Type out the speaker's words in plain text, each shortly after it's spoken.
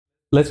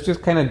let's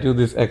just kind of do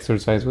this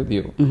exercise with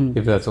you,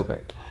 if that's okay.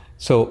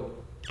 So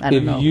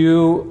if know.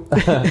 you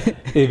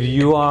if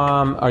you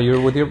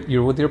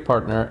you're with your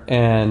partner,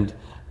 and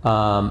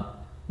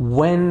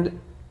when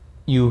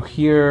you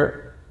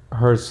hear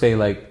her say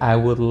like, I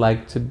would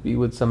like to be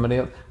with somebody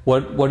else,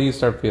 what do you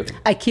start feeling?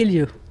 I kill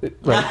you.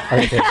 Right.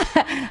 Okay.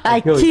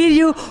 I kill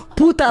you.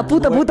 Puta,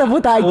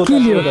 I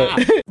kill you.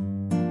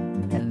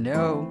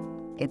 Hello,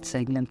 it's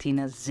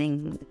Eglantina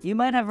Zingg. You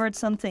might have heard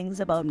some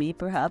things about me,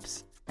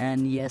 perhaps.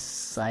 And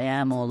yes, I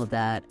am all of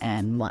that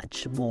and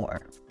much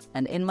more.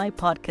 And in my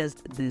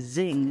podcast, The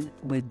Zingg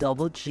with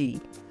double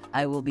G,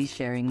 I will be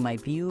sharing my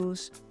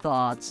views,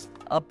 thoughts,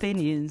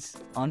 opinions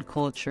on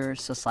culture,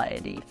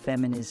 society,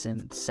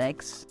 feminism,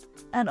 sex,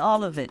 and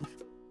all of it.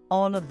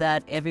 All of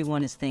that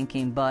everyone is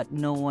thinking, but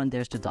no one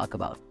dares to talk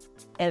about.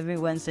 Every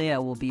Wednesday, I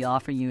will be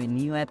offering you a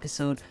new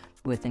episode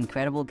with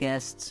incredible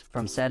guests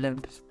from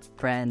celebs,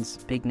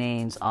 friends, big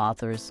names,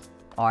 authors,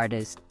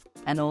 artists,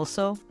 and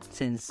also,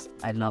 since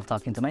I love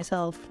talking to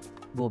myself,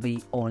 will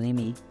be only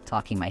me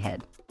talking my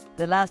head.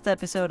 The last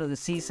episode of the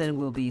season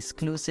will be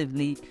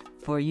exclusively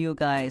for you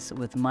guys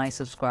with my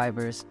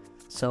subscribers.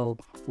 So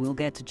we'll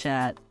get to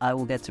chat, I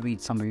will get to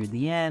read some of your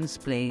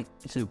DMs, play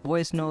to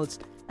voice notes,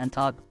 and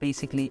talk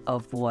basically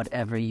of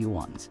whatever you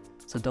want.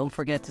 So don't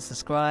forget to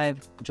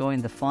subscribe,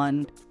 join the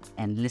fun,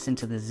 and listen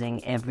to The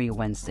Zingg every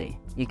Wednesday.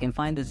 You can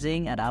find The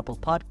Zingg at Apple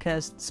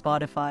Podcasts,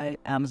 Spotify,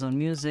 Amazon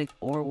Music,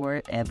 or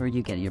wherever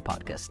you get your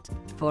podcast.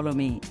 Follow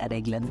me at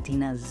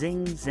Eglantina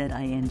Zingg,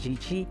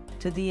 Z-I-N-G-G,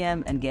 to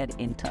DM and get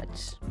in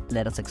touch.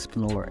 Let us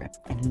explore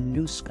and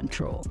lose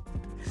control.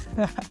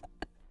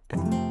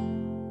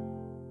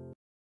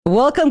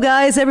 Welcome,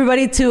 guys,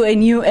 everybody, to a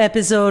new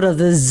episode of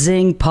the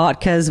Zingg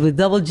podcast with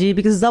double G,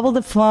 because it's double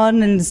the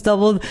fun and it's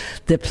double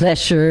the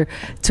pleasure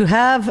to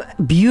have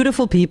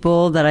beautiful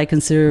people that I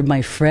consider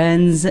my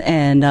friends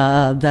and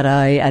that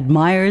I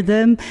admire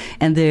them,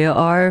 and they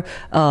are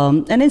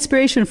an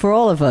inspiration for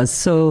all of us.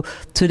 So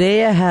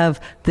today I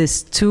have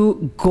these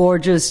two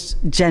gorgeous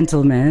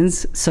gentlemen,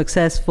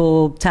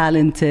 successful,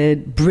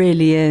 talented,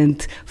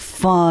 brilliant,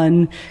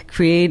 fun,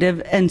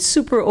 creative, and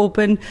super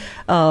open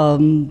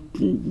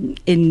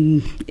in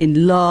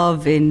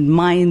love, in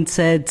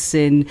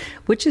mindsets,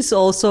 which is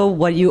also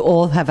what you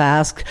all have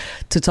asked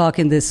to talk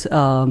in this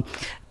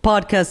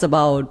podcast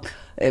about.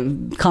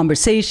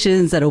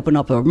 Conversations that open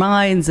up our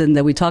minds, and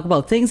that we talk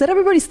about things that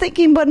everybody's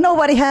thinking, but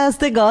nobody has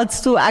the guts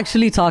to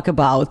actually talk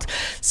about.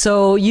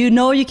 So, you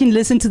can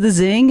listen to The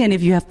Zingg, and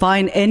if you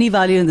find any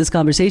value in this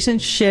conversation,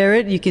 share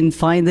it. You can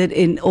find it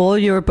in all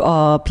your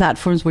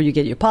platforms where you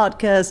get your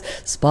podcasts,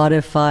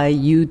 Spotify,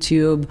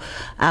 YouTube,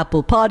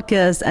 Apple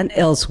Podcasts, and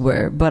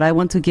elsewhere. But I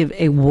want to give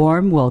a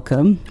warm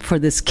welcome for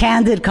this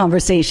candid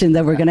conversation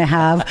that we're going to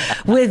have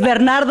with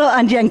Bernardo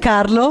and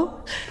Giancarlo.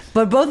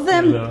 But both of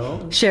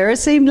them share the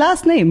same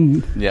last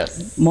name.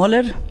 Yes.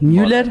 Muller. We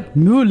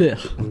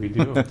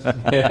do.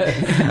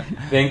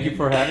 Thank you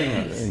for having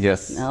us.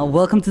 Yes.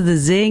 Welcome to The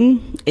Zingg.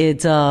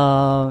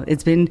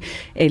 It's been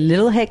a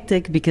little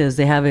hectic because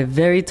they have a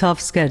very tough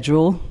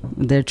schedule.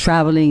 They're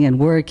traveling and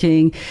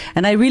working.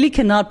 And I really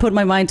cannot put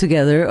my mind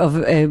together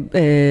of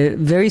a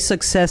very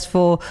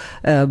successful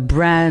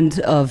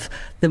brand of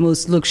the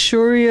most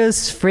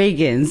luxurious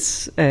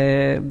fragrance,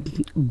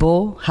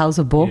 House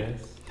of Beau.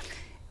 Yes.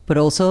 But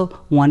also,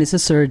 one is a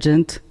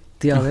surgeon,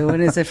 the other one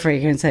is a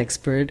fragrance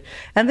expert,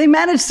 and they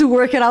managed to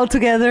work it out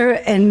together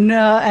and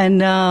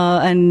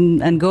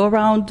go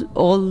around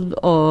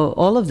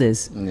all of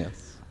this. Yes.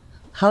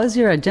 How is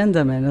your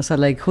agenda, man? So,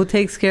 who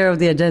takes care of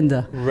the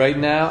agenda? Right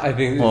now, I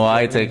think. Well,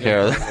 I take care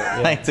of.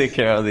 I take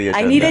care of the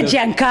agenda. I needed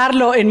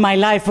Giancarlo in my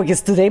life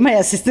because today my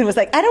assistant was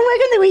like, "I don't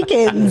work on the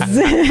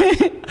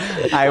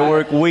weekends." I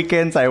work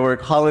weekends. I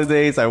work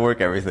holidays. I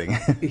work everything.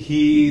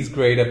 He's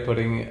great at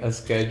putting a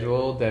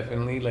schedule.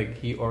 Definitely,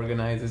 he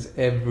organizes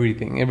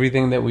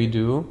everything that we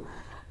do.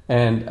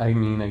 And I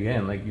mean,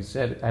 again, like you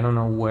said, I don't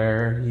know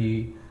where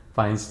he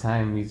finds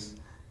time. He's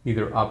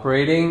either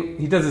operating.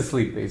 He doesn't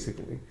sleep,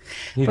 basically.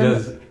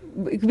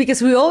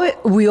 Because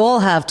we all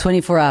have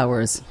 24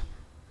 hours.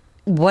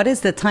 What is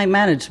the time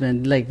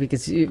management like?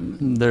 Because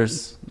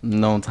there's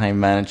no time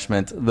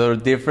management. The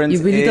difference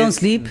you really is don't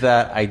sleep?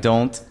 That I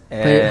don't.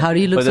 But how do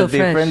you look so fresh? But the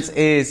difference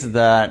is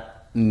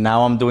that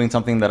now I'm doing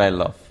something that I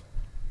love.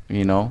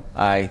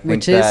 I think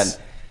Which that is?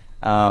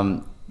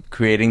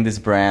 Creating this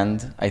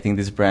brand, I think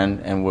this brand,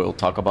 and we'll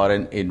talk about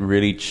it, it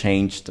really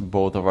changed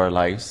both of our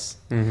lives.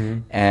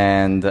 Mm-hmm.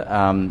 And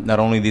not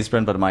only this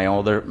brand, but my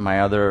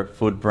other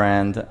food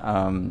brand.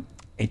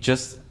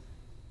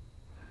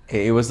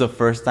 It was the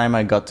first time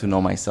I got to know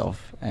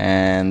myself.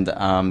 And,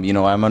 I'm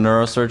a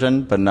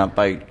neurosurgeon, but not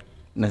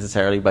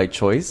necessarily by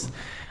choice.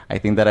 I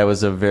think that I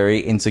was a very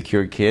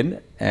insecure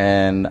kid,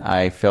 and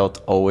I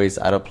felt always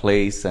out of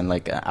place and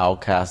like an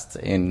outcast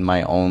in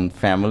my own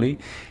family.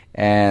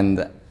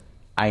 And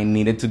I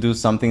needed to do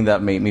something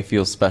that made me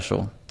feel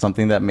special,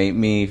 something that made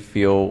me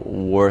feel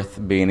worth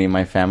being in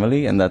my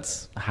family, and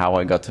that's how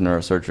I got to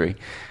neurosurgery.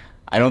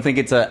 I don't think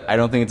it's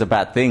a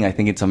bad thing. I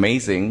think it's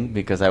amazing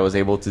because I was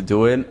able to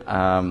do it.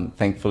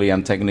 Thankfully,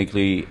 I'm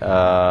technically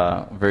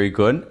very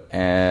good,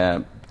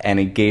 and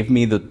it gave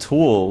me the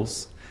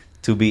tools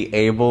to be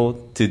able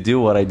to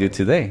do what I do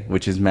today,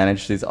 which is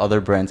manage these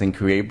other brands and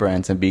create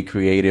brands and be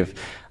creative.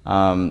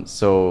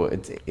 So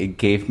it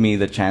gave me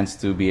the chance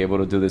to be able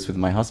to do this with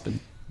my husband.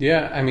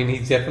 Yeah, I mean,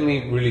 he's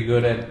definitely really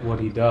good at what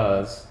he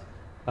does,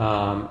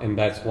 and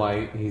that's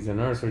why he's a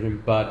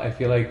neurosurgeon. But I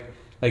feel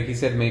like he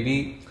said,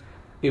 maybe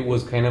it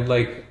was kind of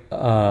like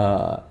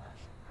a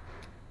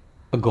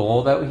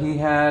goal that he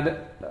had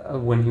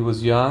when he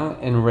was young,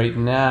 and right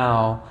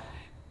now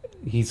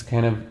he's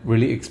kind of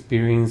really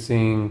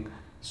experiencing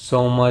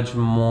so much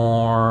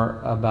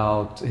more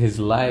about his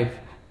life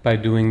by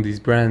doing these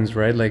brands,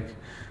 right? Like,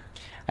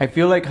 I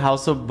feel like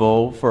House of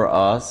Bow for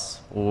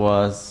us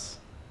was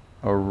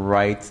a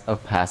rite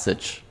of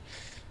passage.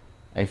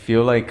 I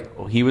feel like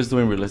he was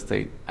doing real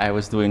estate, I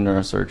was doing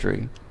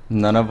neurosurgery.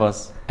 None of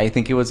us, I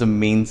think it was a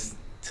means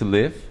to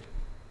live,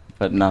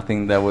 but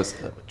nothing that was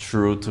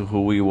true to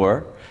who we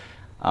were.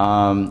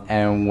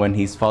 And when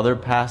his father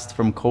passed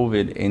from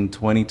COVID in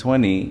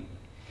 2020,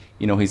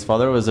 you know, his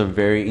father was a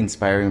very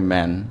inspiring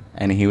man,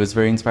 and he was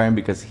very inspiring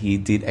because he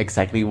did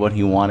exactly what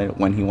he wanted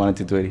when he wanted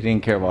to do it. He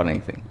didn't care about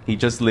anything. He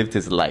just lived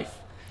his life.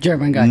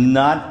 German guy.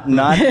 Not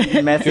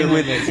messing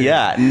with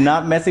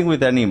not messing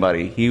with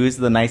anybody. He was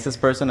the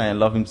nicest person. I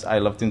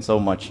loved him so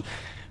much.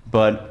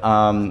 But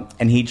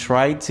and he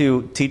tried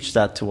to teach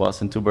that to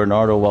us and to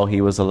Bernardo while he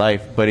was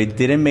alive, but it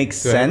didn't make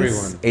sense.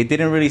 Everyone. It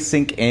didn't really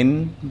sink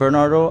in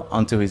Bernardo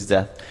until his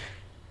death.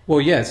 well,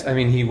 yes, I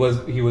mean, he was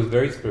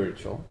very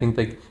spiritual. I think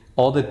like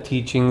all the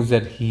teachings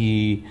that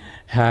he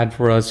had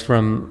for us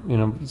from, you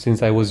know,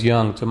 since I was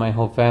young to my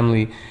whole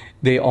family,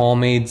 they all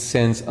made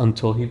sense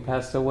until he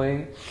passed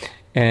away.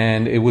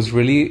 And it was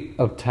really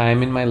a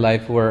time in my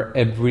life where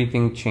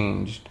everything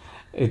changed.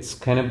 It's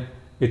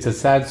a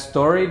sad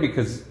story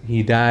because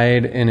he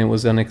died and it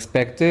was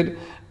unexpected,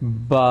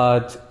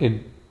 but it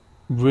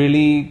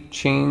really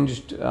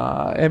changed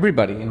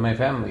everybody in my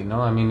family.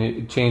 No, I mean,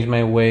 it changed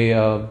my way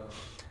of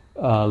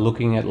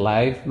looking at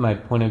life, my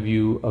point of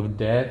view of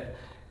death,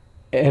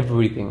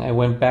 everything. I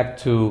went back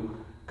to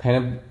kind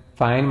of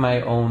find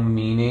my own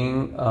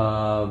meaning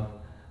of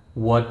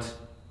what,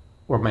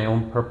 or my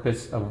own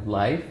purpose of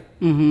life.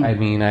 Mm-hmm. I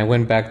mean, I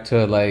went back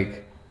to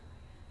like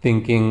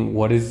thinking,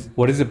 what is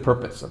the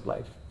purpose of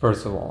life,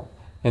 first of all,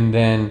 and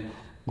then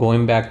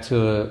going back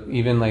to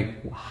even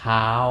like,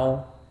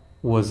 how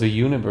was the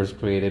universe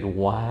created?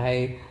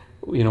 Why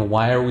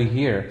are we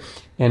here?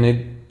 And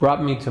it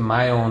brought me to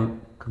my own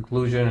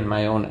conclusion and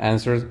my own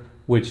answers,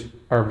 which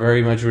are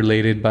very much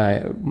related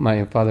by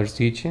my father's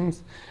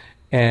teachings.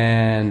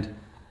 And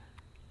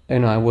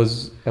I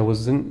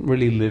wasn't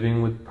really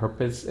living with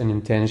purpose and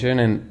intention.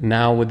 And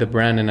now with the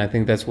brand, and I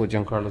think that's what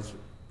Giancarlo's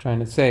trying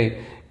to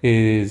say,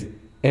 is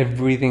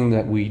everything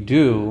that we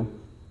do,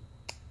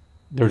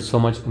 there's so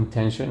much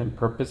intention and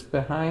purpose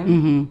behind.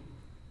 Mm-hmm.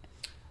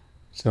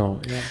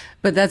 So, yeah.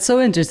 But that's so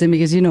interesting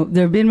because, you know,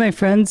 they've been my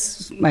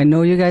friends. I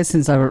know you guys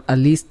since at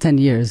least 10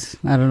 years.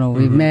 I don't know.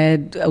 We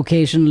met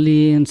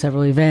occasionally in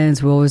several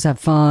events. We always have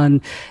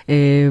fun.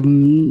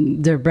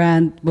 The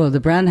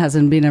brand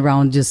hasn't been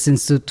around just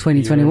since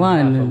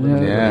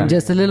 2021.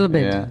 Just a little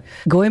bit. Yeah.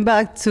 Going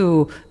back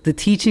to the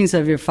teachings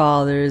of your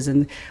fathers,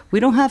 and we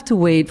don't have to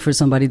wait for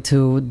somebody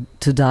to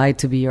die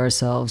to be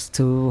ourselves,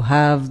 to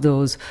have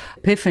those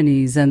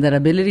epiphanies and that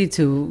ability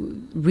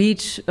to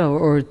reach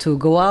or to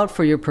go out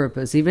for your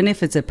purpose, even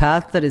if it's a path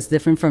that is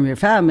different from your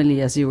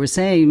family, as you were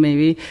saying.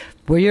 Maybe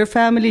were your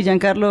family,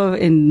 Giancarlo,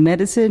 in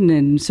medicine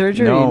and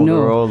surgery? No,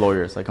 we're all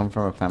lawyers. I come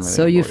from a family.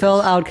 So you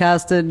felt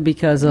outcasted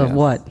because of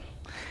what?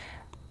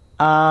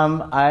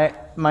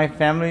 My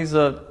family's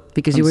a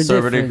because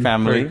conservative you were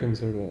family, Very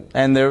conservative.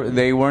 and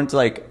they weren't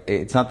like.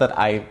 It's not that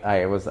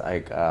I was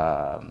like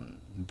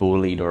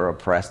bullied or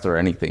oppressed or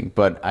anything,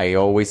 but I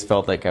always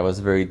felt like I was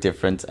very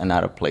different and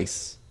out of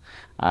place.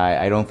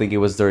 I don't think it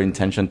was their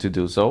intention to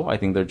do so. I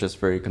think they're just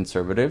very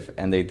conservative,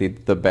 and they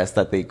did the best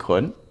that they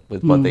could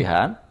with what they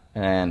had.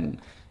 And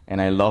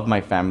I love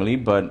my family,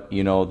 but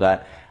you know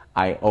that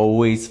I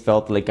always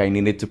felt like I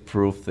needed to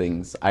prove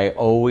things. I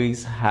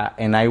always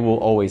and I will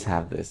always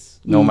have this.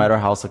 No matter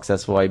how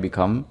successful I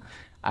become,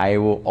 I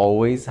will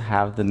always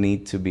have the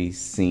need to be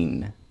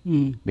seen.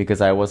 Because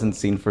I wasn't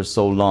seen for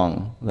so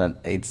long that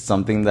it's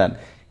something that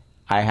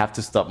I have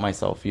to stop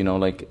myself. You know,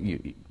 like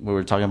we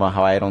were talking about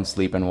how I don't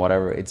sleep and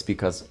whatever. It's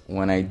because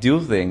when I do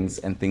things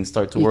and things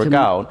start to work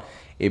out,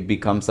 it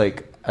becomes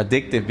like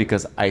addictive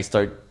because I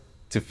start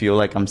to feel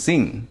like I'm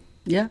seen.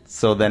 Yeah.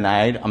 So then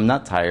I'm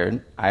not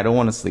tired. I don't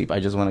want to sleep. I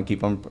just want to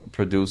keep on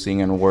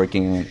producing and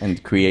working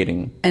and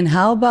creating. And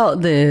how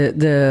about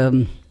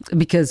the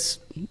because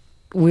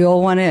we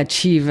all want to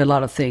achieve a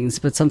lot of things,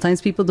 but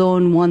sometimes people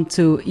don't want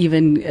to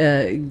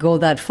even go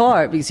that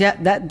far because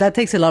that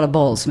takes a lot of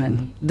balls, man.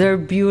 Mm-hmm. They're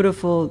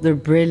beautiful, they're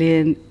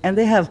brilliant, and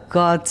they have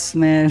guts,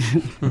 man.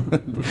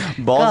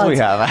 Balls we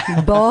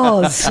have.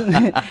 Balls.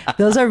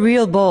 Those are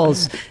real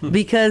balls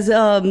because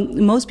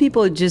most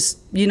people just,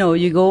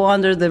 you go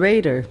under the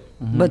radar.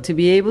 Mm-hmm. But to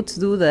be able to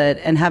do that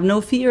and have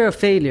no fear of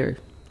failure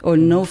or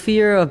no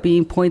fear of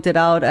being pointed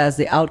out as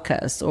the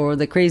outcast or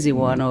the crazy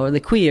one or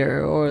the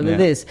queer or the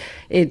this,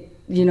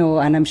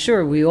 and I'm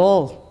sure we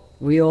all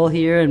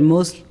here and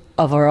most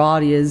of our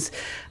audience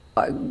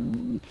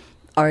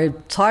are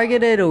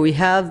targeted, or we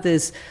have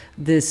this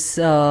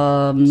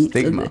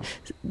stigma,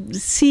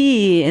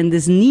 and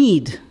this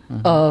need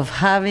of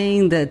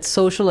having that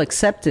social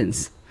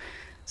acceptance.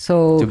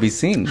 So to be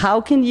seen. How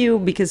can you,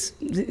 because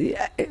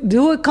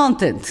do a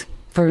content,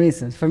 for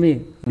instance, for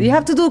me, you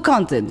have to do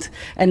content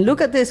and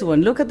look at this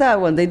one, look at that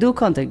one. They do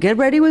content. Get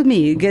ready with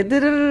me.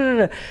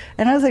 And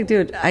I was like,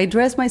 dude, I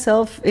dress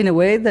myself in a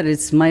way that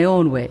it's my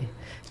own way.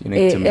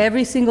 Unique to me.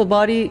 Every single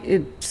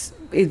body,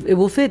 it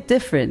will fit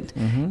different.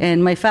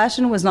 And my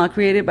fashion was not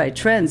created by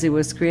trends. It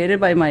was created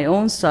by my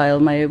own style,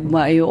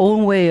 my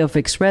own way of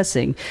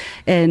expressing.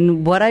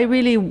 And what I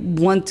really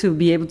want to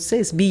be able to say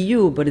is be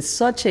you, but it's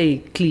such a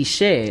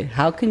cliche.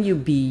 How can you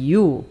be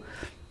you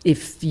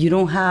if you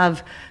don't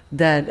have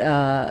that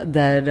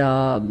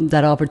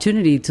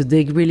opportunity to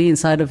dig really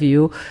inside of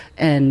you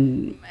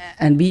and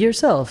be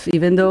yourself,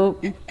 even though...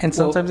 And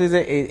sometimes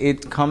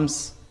it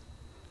comes...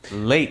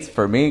 late.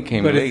 For me, it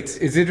came late.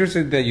 It's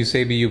interesting that you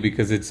say be you,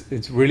 because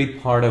it's really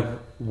part of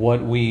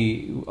what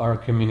our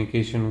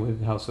communication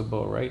with House of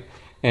Bo, right?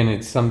 And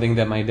it's something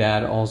that my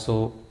dad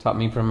also taught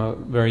me from a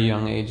very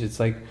young age. It's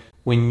like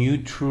when you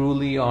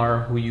truly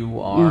are who you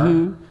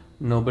are,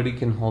 nobody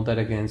can hold that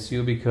against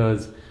you,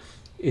 because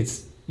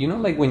it's,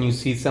 like when you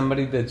see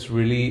somebody that's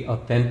really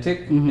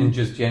authentic and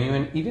just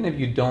genuine, even if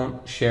you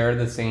don't share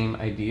the same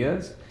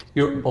ideas,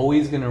 you're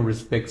always going to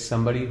respect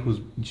somebody who's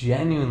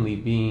genuinely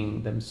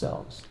being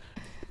themselves.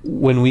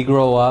 When we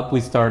grow up,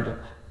 we start,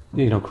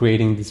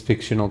 creating this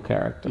fictional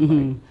character,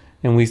 right?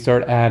 And we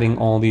start adding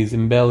all these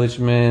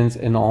embellishments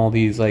and all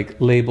these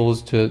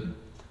labels to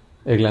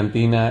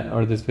Eglantina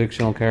or this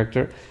fictional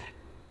character.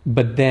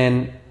 But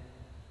then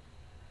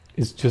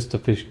it's just a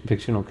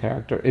fictional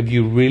character. If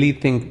you really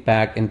think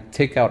back and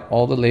take out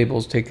all the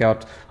labels, take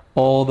out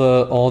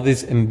all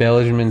these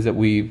embellishments that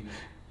we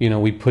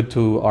put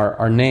to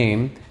our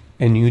name,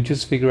 and you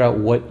just figure out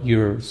what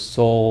your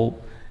soul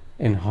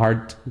and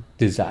heart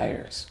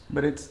desires.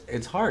 But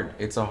it's hard.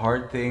 It's a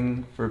hard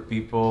thing for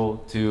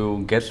people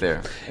to get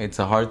there. It's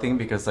a hard thing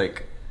because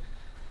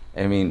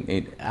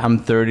I'm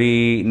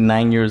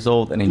 39 years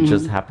old and it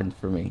just happened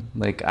for me.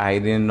 I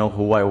didn't know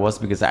who I was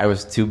because I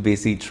was too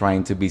busy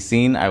trying to be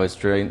seen. I was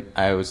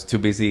too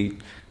busy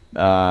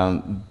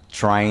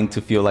trying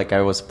to feel like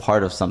I was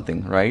part of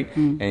something, right?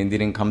 And it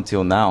didn't come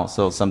till now.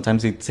 So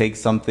sometimes it takes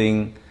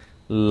something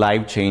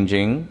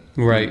life-changing,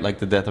 right, like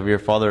the death of your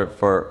father,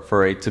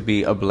 for it to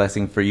be a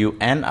blessing for you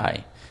and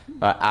I.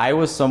 I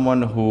was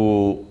someone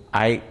who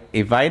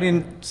if I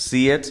didn't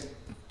see it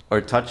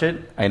or touch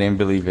it, I didn't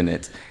believe in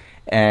it.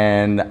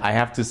 And I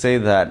have to say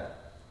that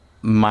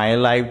my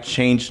life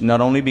changed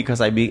not only because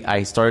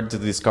I started to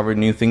discover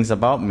new things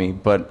about me,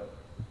 but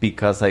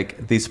because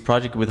this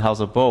project with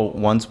House of Bo,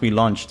 once we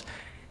launched,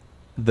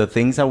 the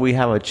things that we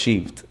have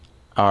achieved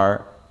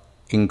are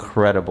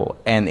incredible,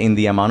 and in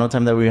the amount of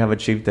time that we have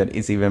achieved that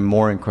is even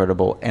more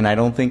incredible. And I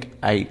don't think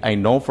I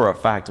know for a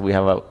fact we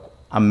have a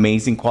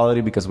amazing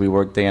quality because we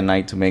work day and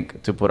night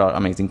to put out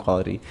amazing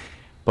quality,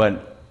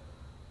 but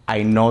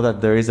I know that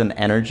there is an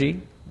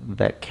energy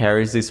that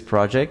carries this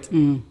project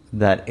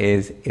that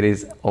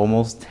is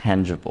almost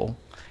tangible,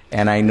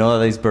 and I know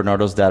that it's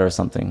Bernardo's dad or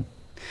something.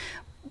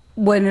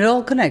 When it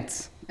all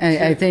connects,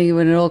 I think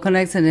when it all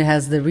connects and it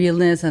has the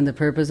realness and the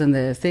purpose and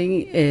the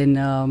thing,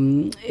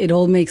 and it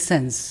all makes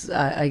sense.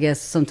 I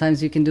guess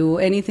sometimes you can do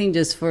anything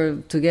just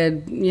to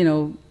get,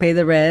 pay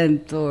the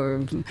rent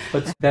or.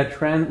 But that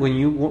trend, when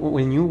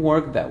you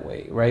work that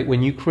way, right?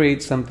 When you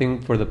create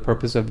something for the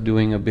purpose of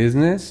doing a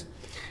business,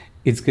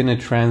 it's going to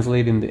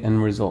translate in the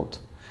end result.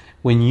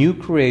 When you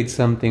create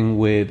something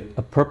with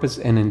a purpose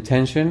and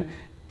intention,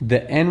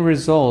 the end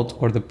result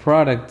or the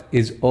product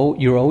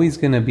you're always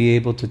going to be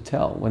able to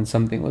tell when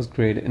something was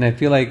created. And I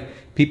feel like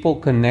people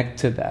connect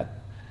to that.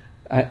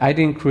 I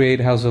didn't create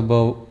House of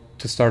Bo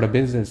to start a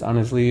business.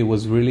 Honestly, it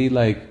was really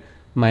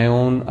my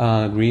own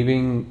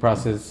grieving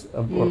process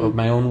or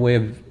my own way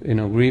of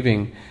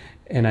grieving.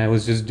 And I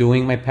was just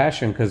doing my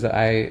passion because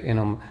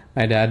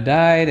my dad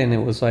died, and it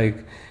was I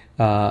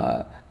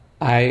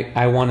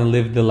want to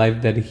live the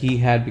life that he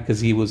had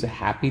because he was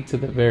happy to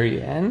the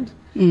very end.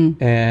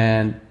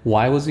 And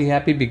why was he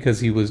happy? Because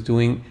he was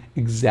doing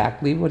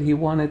exactly what he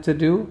wanted to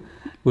do,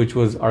 which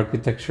was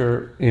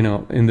architecture,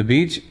 in the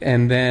beach.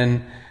 And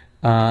then,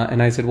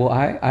 and I said, well,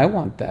 I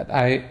want that.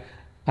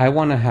 I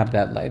want to have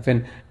that life.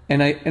 And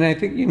I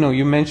think,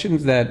 you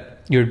mentioned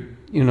that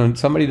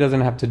somebody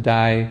doesn't have to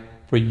die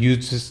for you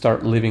to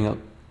start living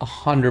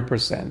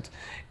 100%.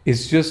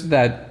 It's just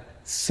that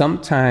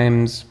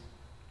sometimes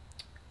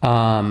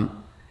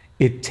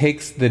it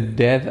takes the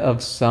death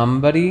of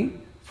somebody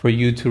for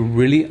you to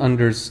really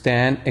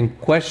understand and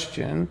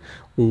question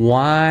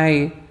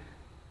why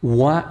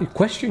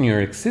question your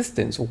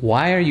existence.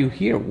 Why are you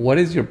here? What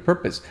is your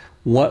purpose?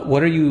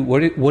 What are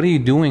you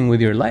doing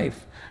with your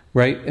life?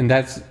 Right? And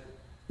that's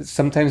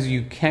sometimes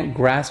you can't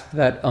grasp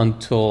that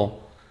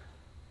until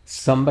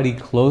somebody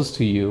close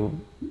to you,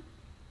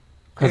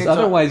 because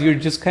otherwise you're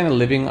just kind of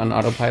living on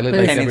autopilot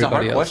like and it's a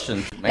hard everybody else.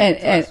 question to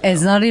make. And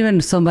it's not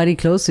even somebody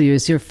close to you,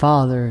 it's your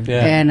father.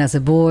 Yeah. And as a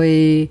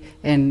boy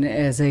and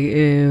as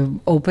a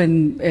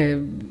open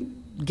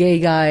gay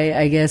guy,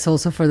 I guess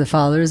also for the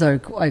fathers are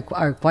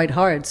quite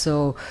hard.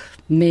 So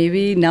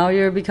maybe now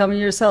you're becoming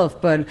yourself.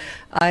 But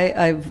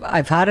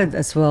I've had it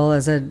as well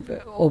as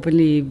an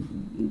openly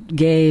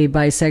gay,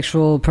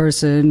 bisexual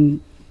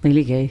person.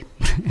 Mainly gay.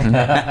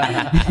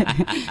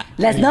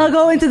 Let's not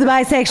go into the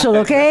bisexual,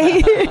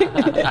 okay?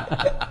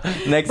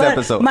 Next But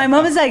episode. my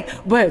mom is like,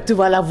 well, tu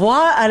vas la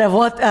voir à la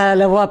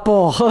voir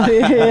pas.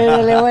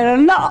 Well,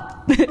 no.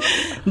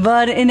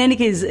 But in any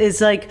case,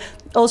 it's like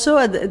also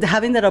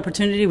having that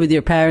opportunity with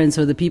your parents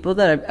or the people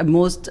that are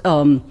most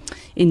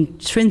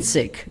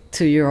intrinsic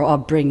to your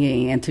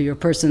upbringing and to your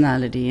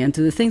personality and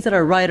to the things that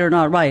are right or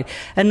not right.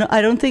 And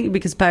I don't think,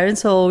 because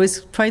parents are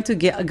always trying to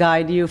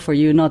guide you for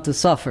you not to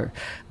suffer.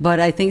 But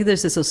I think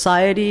there's a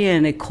society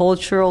and a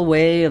cultural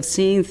way of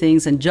seeing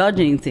things and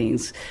judging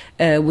things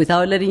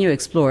without letting you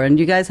explore. And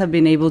you guys have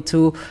been able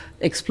to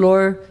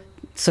explore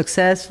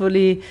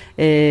successfully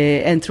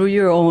and through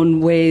your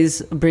own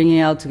ways, bringing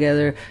out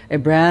together a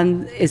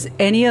brand. Is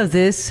any of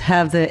this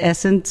have the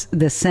essence,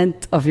 the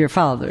scent of your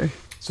father?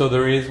 So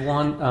there is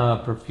one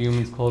perfume.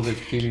 It's called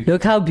Espiritu.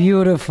 Look how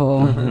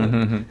beautiful.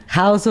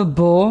 House of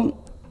Beau.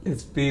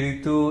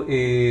 Espiritu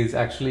is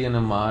actually an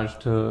homage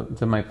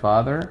to my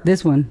father.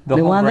 This one. The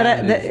The whole one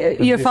brand that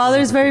is your this father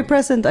one. is very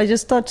present. I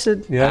just touched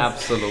it. Yes.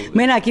 Absolutely.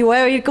 Mira, aquí voy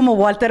a ir como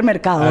Walter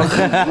Mercado.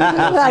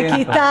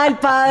 Aquí está el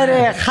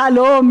padre.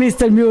 Hello,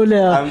 Mr.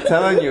 Mueller. I'm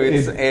telling you,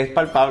 it's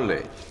palpable.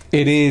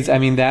 It is. I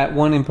mean, that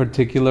one in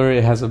particular,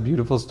 it has a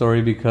beautiful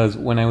story because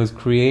when I was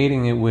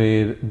creating it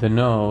with the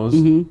nose,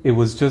 it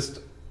was just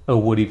a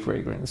woody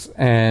fragrance.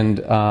 And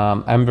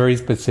I'm very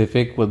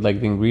specific with like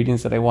the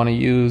ingredients that I want to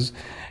use.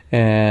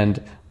 And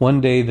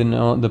one day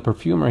the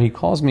perfumer, he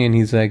calls me and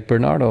he's like,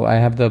 Bernardo, I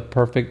have the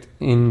perfect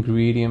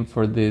ingredient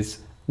for this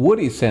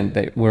woody scent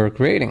that we're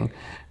creating.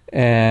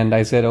 And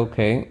I said,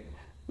 okay,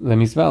 let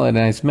me smell it. And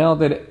I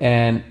smelled it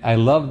and I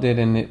loved it.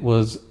 And it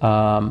was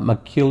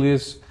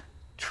Maquilius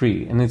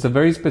tree. And it's a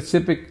very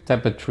specific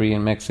type of tree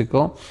in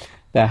Mexico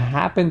that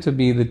happened to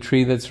be the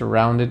tree that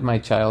surrounded my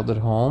childhood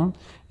home.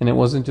 And it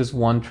wasn't just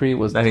one tree. It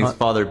was That his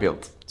father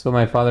built. So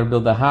my father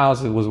built the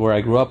house. It was where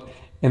I grew up.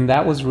 And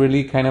that was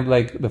really kind of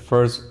like one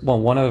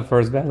of the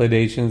first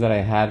validations that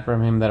I had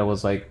from him, that I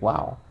was like,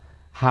 wow,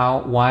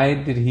 why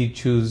did he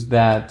choose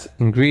that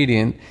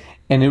ingredient?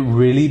 And it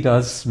really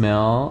does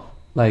smell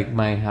like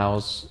my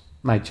house,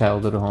 my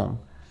childhood home.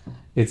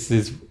 It's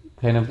this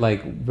kind of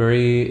like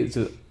it's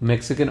a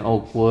Mexican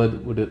oak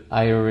wood with an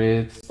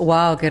iris.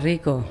 Wow, qué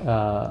rico.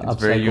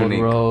 It's very upcycled unique.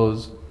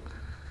 rose.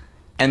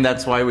 And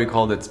that's why we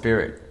called it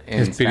spirit in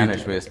Espiritu.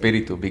 Spanish, with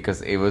espiritu,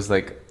 because it was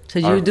like.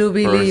 So our you do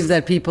believe first-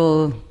 that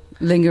people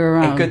linger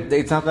around?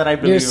 It's not that I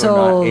believe Your it or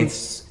soul-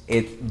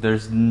 not.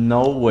 There's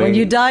no way. When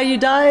you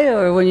die,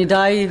 or when you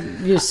die,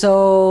 your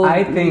soul.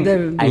 I think.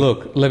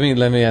 Look, let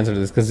me answer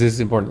this because this is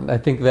important. I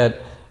think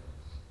that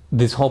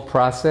this whole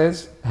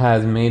process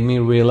has made me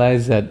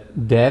realize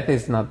that death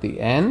is not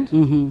the end.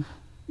 Mm-hmm.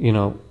 You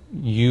know,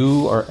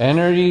 you are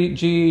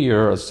energy.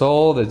 You're a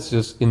soul that's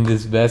just in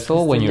this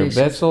vessel. When your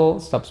vessel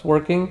stops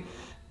working,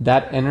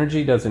 that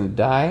energy doesn't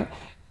die,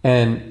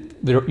 and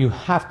you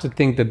have to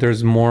think that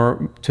there's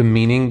more to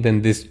meaning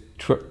than this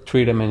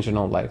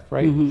three-dimensional life,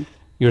 right? Mm-hmm.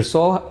 Your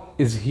soul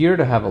is here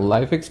to have a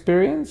life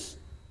experience,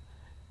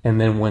 and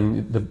then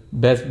when the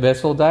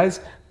vessel dies,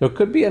 there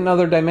could be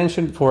another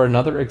dimension for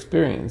another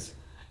experience.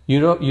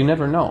 You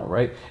never know,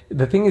 right?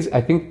 The thing is, I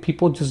think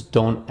people just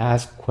don't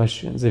ask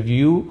questions. If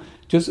you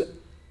just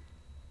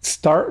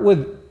start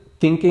with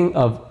thinking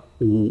of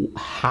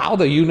how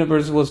the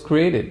universe was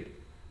created,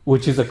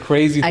 which is a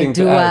crazy thing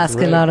to ask. I do ask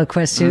right? a lot of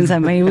questions. I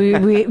mean, we're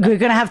going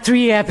to have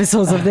 3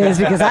 episodes of this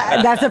because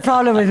that's the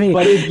problem with me.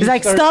 But if It's you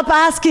like, start- stop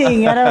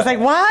asking. And I was like,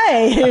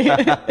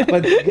 why?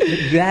 But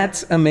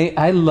that's amazing.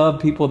 I love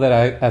people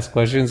that ask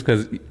questions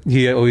because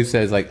he always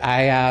says, like,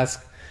 I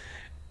ask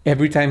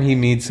every time he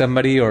meets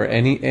somebody or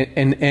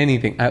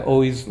anything. I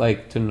always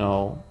like to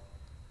know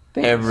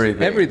things.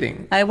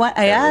 Everything.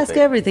 I ask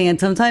everything, and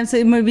sometimes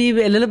it may be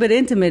a little bit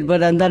intimate.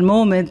 But in that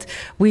moment,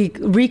 we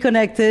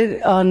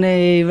reconnected on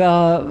a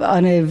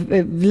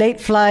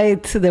late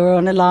flight. They were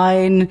on a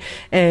line.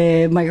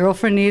 My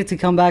girlfriend needed to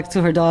come back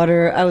to her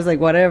daughter. I was like,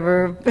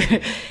 whatever.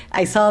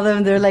 I saw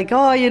them. They're like,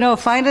 oh,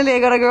 finally I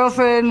got a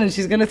girlfriend, and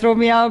she's gonna throw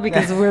me out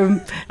because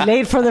we're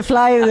late for the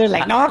flight. They're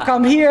like, no,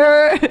 come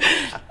here.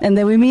 And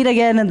then we meet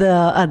again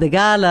at the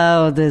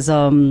gala of this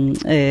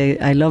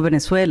I Love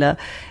Venezuela,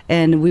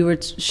 and we were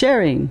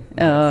sharing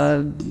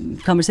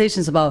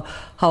conversations about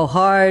how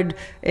hard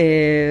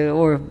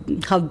or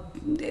how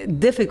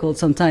difficult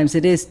sometimes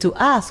it is to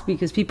ask,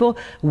 because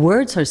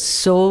words are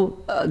so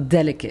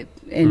delicate,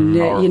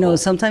 and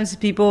sometimes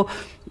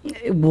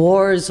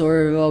wars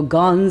or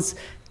guns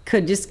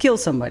could just kill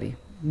somebody.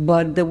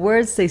 But the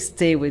words, they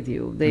stay with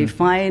you. They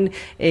find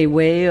a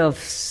way of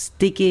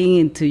sticking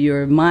into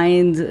your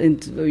mind,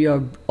 into your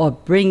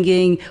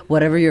upbringing,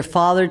 whatever your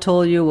father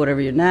told you, whatever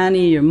your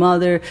nanny, your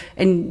mother,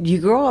 and you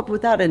grow up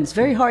with that. And it's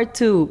very hard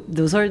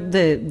those are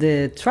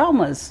the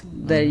traumas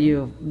that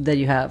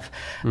you have.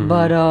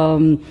 But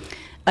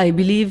I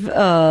believe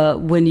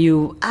when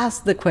you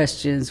ask the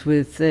questions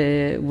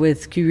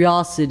with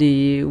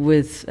curiosity,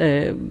 with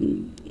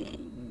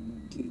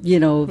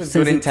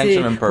good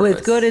intention and purpose. With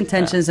good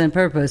intentions and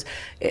purpose,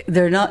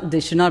 they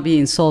should not be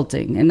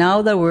insulting. And now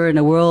that we're in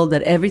a world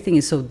that everything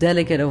is so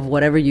delicate of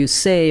whatever you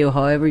say or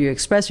however you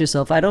express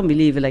yourself, I don't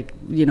believe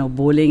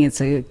bullying is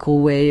a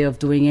cool way of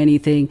doing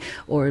anything,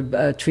 or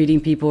treating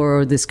people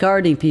or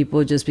discarding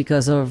people just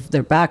because of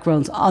their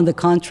backgrounds. On the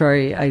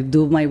contrary, I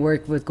do my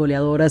work with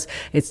goleadoras.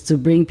 It's to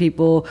bring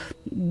people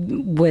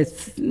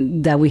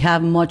that we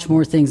have much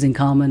more things in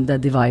common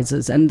that divides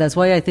us. And that's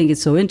why I think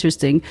it's so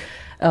interesting.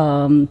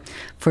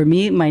 For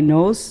me, my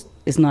nose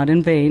is not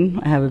in vain.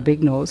 I have a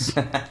big nose.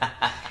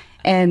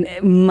 And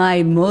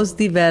my most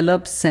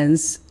developed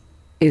sense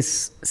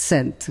is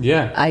scent.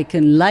 Yeah. I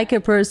can like a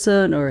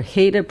person or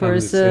hate a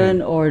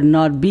person or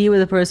not be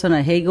with a person.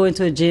 I hate going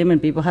to a gym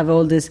and people have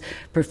all these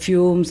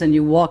perfumes and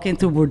you walk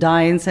into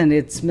Bourdain's and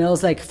it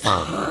smells like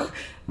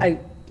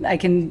I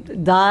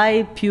can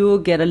die,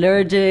 puke, get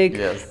allergic,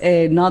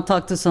 not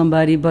talk to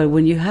somebody. But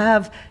when you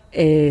have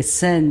a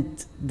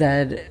scent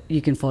that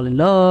you can fall in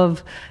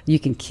love, you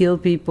can kill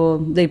people.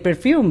 The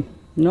perfume,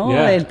 no?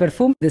 Yeah. El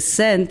perfume. The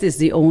scent is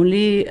the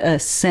only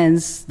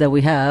sense that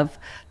we have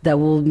that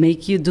will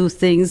make you do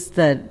things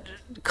that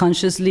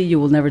consciously you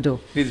will never do.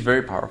 It's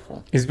very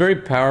powerful. It's very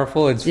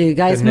powerful. It's you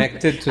guys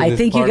connected to I this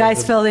think you part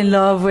guys fell in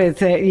love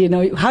with,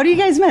 how do you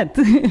guys met?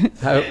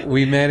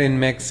 we met in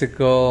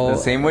Mexico. The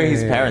same way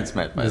his parents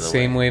met, by the way. The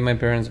same way my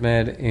parents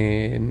met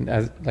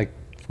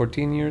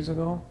 14 years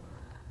ago.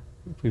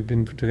 We've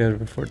been together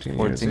for 14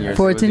 years.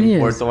 14 years.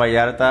 Puerto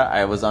Vallarta.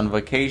 I was on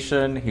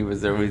vacation. He was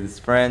there with his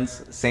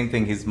friends. Same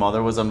thing. His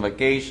mother was on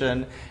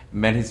vacation.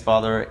 Met his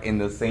father in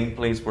the same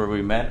place where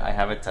we met. I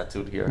have it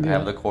tattooed here. Yeah. I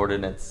have the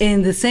coordinates.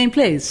 In the same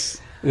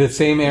place? The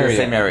same area. The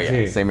same area.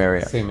 Sí. Same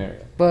area. Same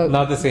area. But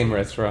not the same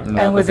restaurant.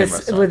 And with the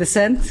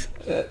scent?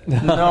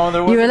 No,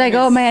 there wasn't. You were like,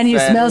 oh man, you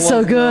smell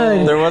so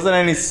good. There wasn't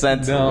any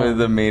scent with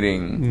the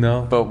meeting.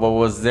 No. But what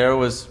was there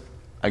was,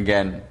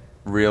 again,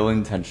 real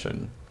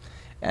intention.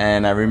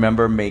 And I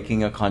remember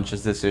making a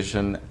conscious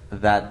decision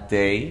that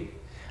day.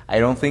 I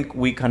don't think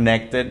we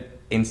connected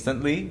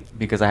instantly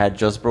because I had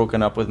just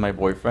broken up with my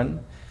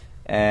boyfriend.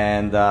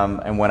 And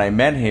when I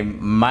met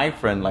him, my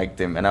friend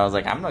liked him. And I was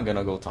like, I'm not going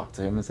to go talk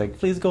to him. It's like,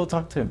 please go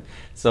talk to him.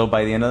 So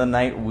by the end of the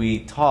night, we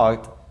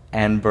talked.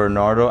 And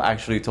Bernardo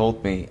actually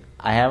told me,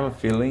 I have a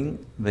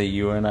feeling that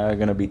you and I are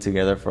going to be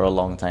together for a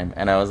long time.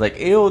 And I was like,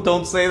 ew,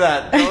 don't say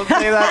that. Don't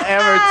say that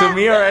ever to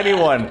me or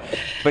anyone.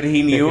 But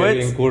he knew it.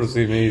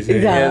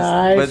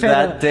 Yes. But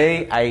that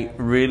day, I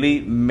really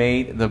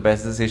made the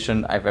best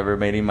decision I've ever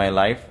made in my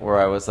life, where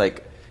I was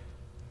like,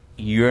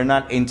 you're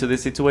not into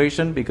this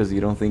situation because you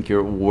don't think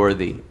you're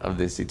worthy of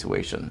this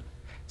situation.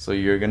 So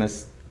you're going to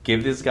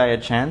give this guy a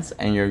chance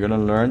and you're going to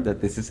learn that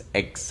this is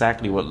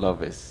exactly what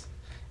love is.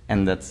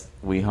 And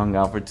we hung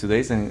out for 2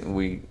 days and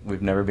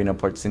we've never been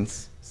apart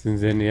since. Since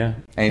then, yeah.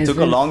 And it took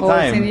a long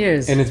time.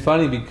 Years. And it's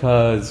funny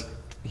because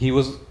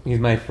he's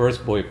my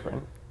first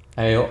boyfriend.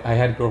 I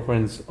had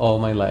girlfriends all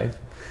my life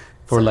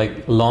for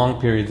like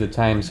long periods of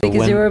time. So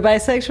because you were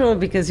bisexual or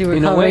because you were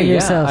in covering a way,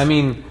 yourself? Yeah. I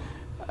mean,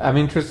 I'm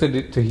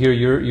interested to hear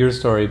your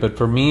story, but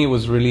for me it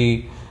was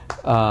really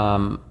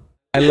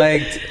I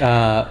liked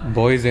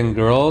boys and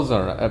girls,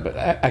 but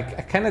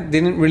I kind of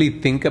didn't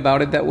really think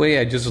about it that way.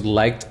 I just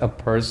liked a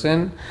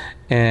person,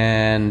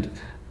 and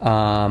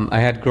I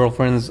had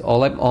girlfriends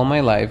all my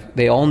life.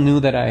 They all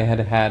knew that I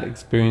had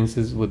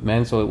experiences with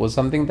men, so it was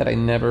something that I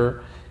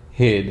never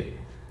hid.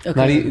 Okay.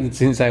 Not even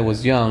since I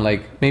was young,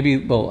 like maybe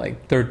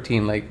like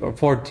 13, or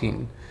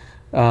 14.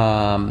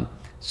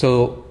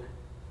 So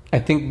I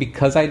think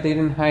because I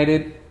didn't hide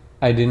it,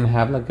 I didn't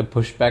have like a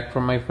pushback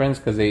from my friends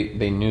because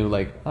they knew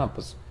like,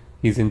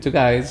 he's into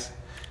guys.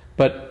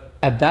 But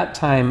at that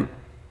time,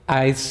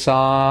 I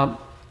saw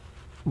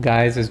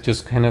guys as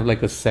just kind of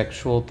like a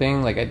sexual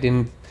thing. Like I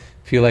didn't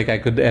feel like I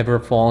could ever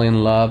fall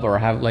in love or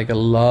have like a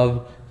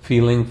love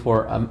feeling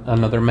for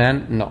another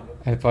man. No,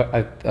 I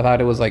thought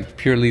it was like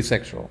purely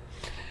sexual.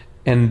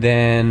 And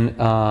then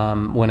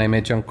when I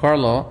met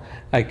Giancarlo,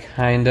 I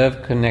kind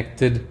of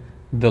connected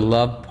the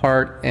love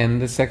part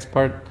and the sex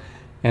part.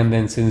 And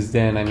then since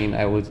then, I mean,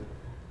 I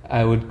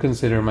would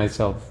consider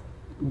myself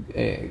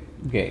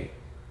gay.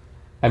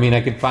 I mean,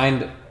 I could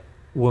find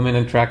women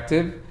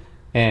attractive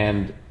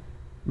and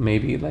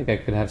maybe like I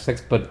could have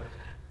sex, but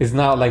it's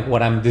not like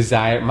what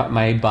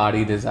my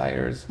body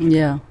desires.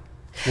 Yeah.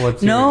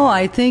 What's No, yours?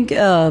 I think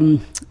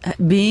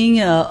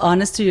being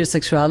honest to your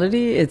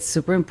sexuality, it's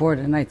super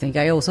important. I think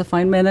I also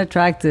find men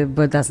attractive,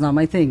 but that's not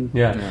my thing.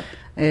 Yeah.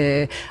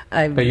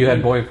 But you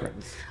had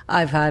boyfriends.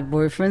 I've had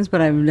boyfriends,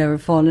 but I've never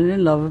fallen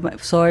in love with my.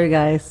 Sorry,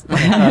 guys.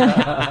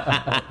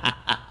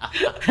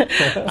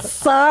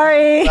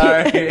 Sorry.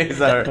 Sorry.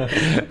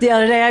 The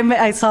other day,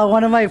 I saw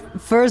one of my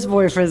first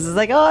boyfriends. It's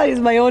like, oh, he's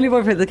my only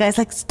boyfriend. The guy's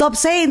like, stop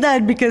saying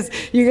that because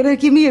you're gonna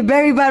give me a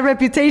very bad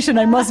reputation.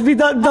 I must be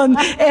done.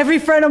 Every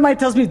friend of mine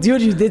tells me,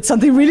 dude, you did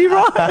something really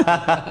wrong.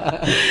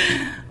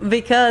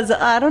 Because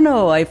I don't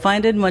know, I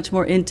find it much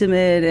more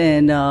intimate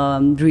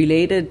and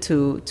related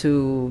to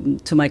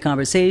my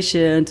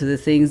conversation, to the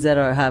things that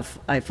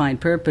I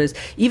find purpose.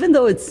 Even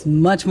though it's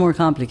much more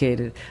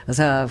complicated.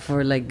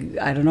 For like,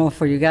 I don't know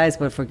for you guys,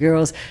 but for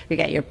girls, you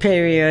got your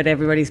period,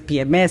 everybody's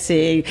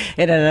PMSing,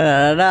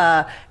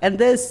 and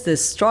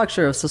this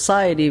structure of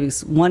society.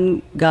 Because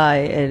one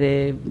guy at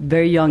a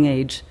very young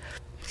age.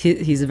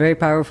 He's a very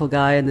powerful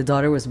guy, and the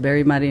daughter was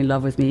very madly in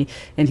love with me.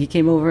 And he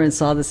came over and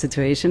saw the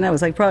situation. I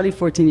was like probably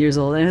 14 years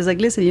old. And he was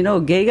like, listen,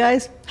 gay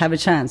guys have a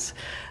chance.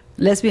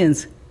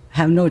 Lesbians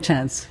have no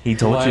chance. He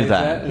told Why you is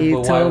that. He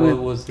But told me.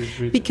 what was the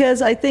reason?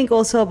 Because I think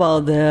also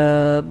about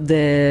the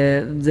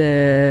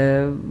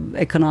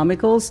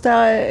economical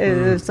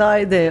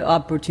side, the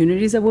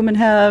opportunities that women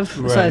have.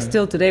 So Right.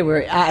 still today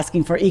we're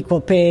asking for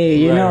equal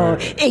pay, Right.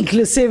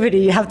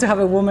 inclusivity. You have to have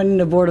a woman in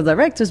the board of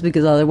directors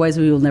because otherwise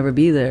we will never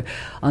be there,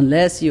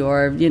 unless you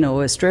are,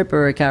 a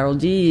stripper, a Carol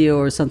G,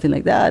 or something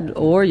like that,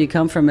 or you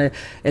come from a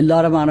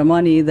lot amount of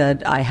money.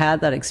 That I had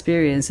that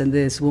experience, and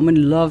this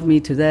woman loved me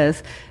to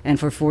death, and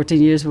for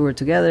 14 years we were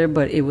together,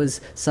 but it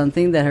was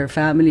something that her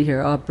family,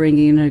 her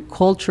upbringing, her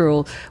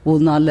cultural will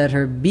not let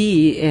her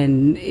be,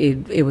 and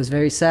it was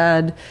very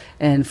sad.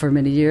 And for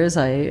many years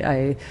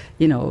I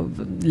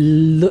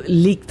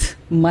leaked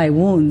my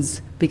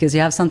wounds because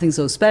you have something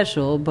so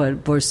special, but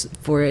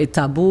for a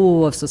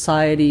taboo of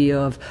society,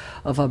 of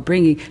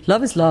upbringing,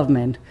 love is love,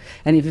 man.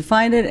 And if you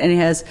find it, and it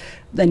has,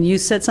 then you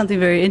said something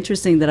very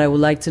interesting that I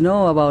would like to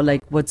know about,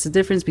 like what's the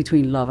difference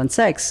between love and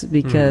sex?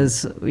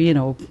 Because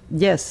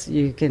yes,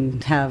 you can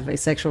have a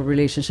sexual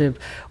relationship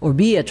or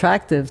be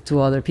attractive to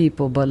other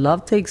people, but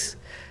love takes.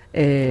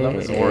 Love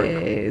is work.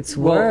 It's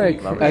Well,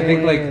 work. I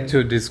think like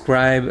to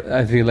describe,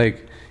 I feel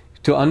like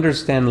to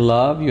understand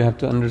love, you have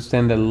to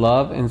understand that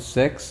love and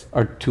sex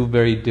are two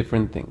very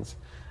different things.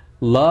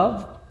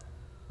 Love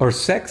or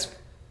sex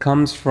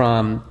comes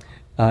from,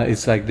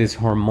 it's like this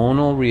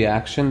hormonal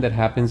reaction that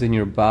happens in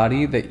your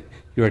body that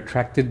you're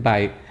attracted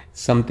by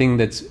something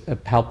that's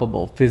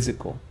palpable,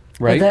 physical,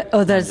 right?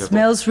 That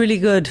smells really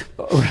good.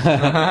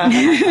 but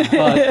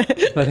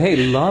hey,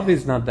 love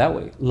is not that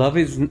way. Love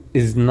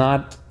is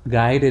not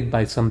guided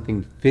by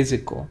something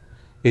physical.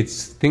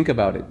 Think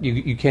about it.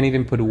 You can't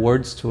even put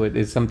words to it.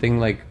 It's something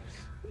like,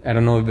 I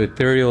don't know if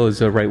ethereal is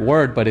the right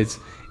word, but it's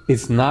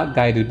not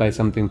guided by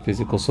something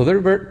physical. So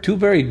they're two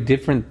very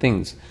different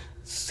things.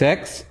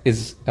 Sex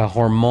is a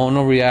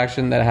hormonal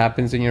reaction that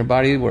happens in your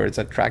body where it's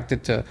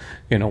attracted to,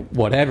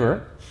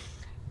 whatever.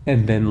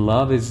 And then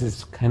love is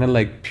this kind of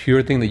like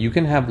pure thing that you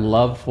can have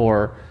love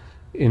for.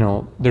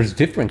 There's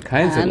different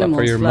kinds of love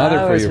for your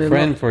mother, for your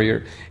friend,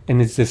 and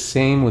it's the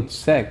same with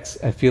sex.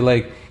 I feel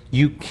like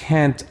you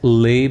can't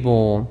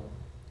label.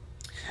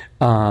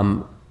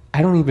 I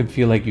don't even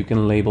feel like you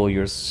can label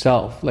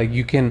yourself. Like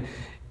your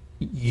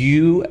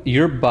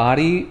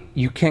body,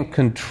 you can't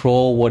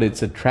control what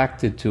it's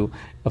attracted to.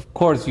 Of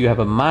course, you have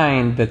a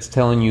mind that's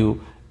telling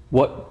you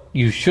what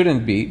you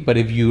shouldn't be, but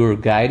if you are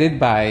guided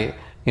by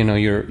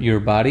your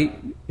body,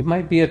 it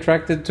might be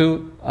attracted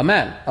to a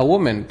man, a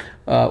woman,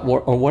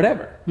 or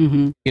whatever.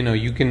 Mm-hmm.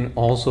 You can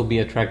also be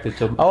attracted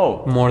to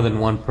more than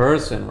one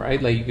person, right?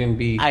 Like you can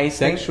be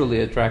sexually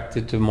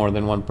attracted to more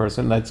than one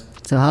person.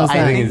 So how's that?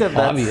 I think it's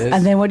obvious.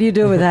 And then what do you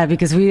do with that?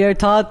 Because we are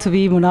taught to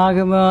be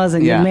monogamous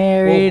and get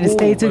married, Well,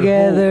 stay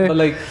together. But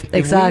like,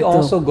 if we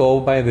also go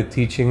by the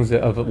teachings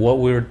of what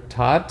we're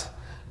taught,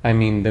 I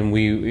mean, then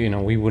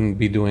we wouldn't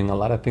be doing a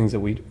lot of things that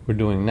we're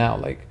doing now.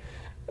 Like,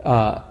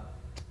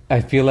 I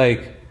feel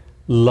like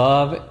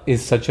love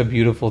is such a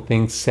beautiful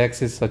thing.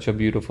 Sex is such a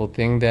beautiful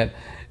thing that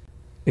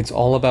it's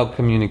all about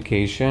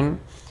communication.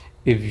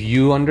 If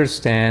you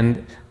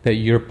understand that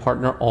your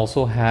partner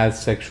also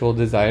has sexual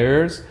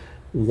desires,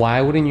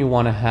 why wouldn't you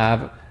want to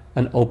have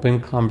an open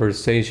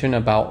conversation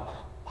about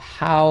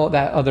how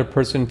that other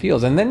person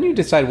feels? And then you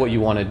decide what you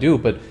want to do.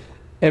 But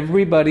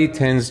everybody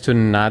tends to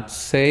not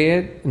say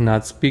it,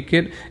 not speak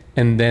it,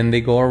 and then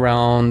they go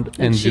around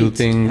and do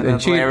things and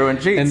cheat. Everyone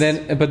cheats.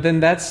 But then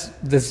that's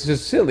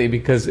just silly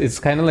because it's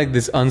kind of like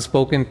this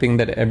unspoken thing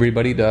that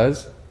everybody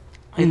does.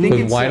 I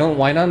think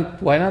why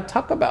not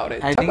talk about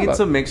it? I think it's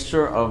a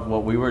mixture of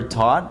what we were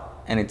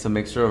taught, and it's a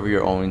mixture of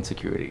your own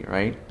insecurity,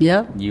 right?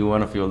 Yeah. You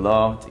want to feel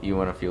loved, you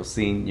want to feel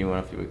seen, you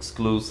want to feel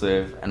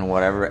exclusive, and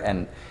whatever.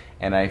 And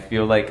I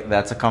feel like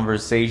that's a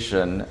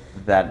conversation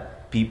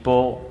that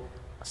people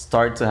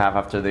start to have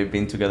after they've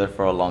been together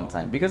for a long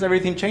time, because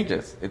everything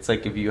changes. It's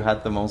like if you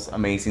had the most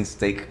amazing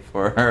steak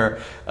for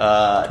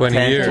 20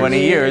 years. 20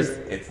 years,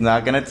 it's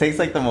not gonna taste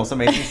like the most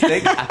amazing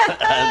steak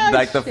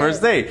like the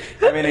first day.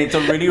 I mean, it's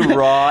a really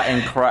raw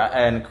and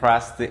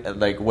crass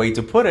like way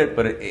to put it,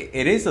 but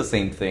it is the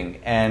same thing.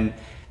 And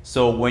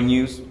so when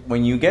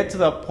you get to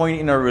that point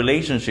in a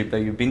relationship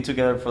that you've been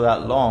together for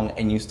that long,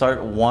 and you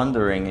start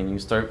wondering and you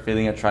start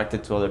feeling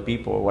attracted to other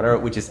people or whatever,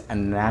 which is a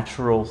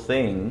natural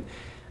thing,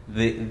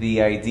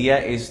 the idea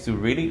is to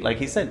really, like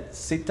he said,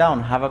 sit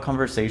down, have a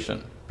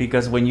conversation.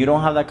 Because when you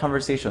don't have that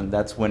conversation,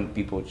 that's when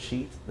people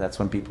cheat. That's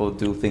when people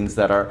do things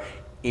that are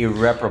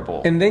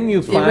irreparable. And then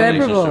you find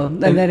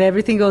and then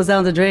everything goes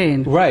down the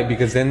drain. Right,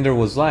 because then there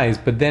was lies.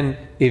 But then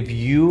if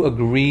you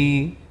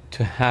agree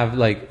to have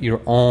like your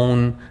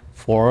own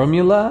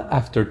formula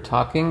after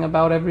talking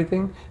about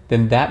everything,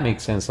 then that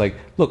makes sense. Like,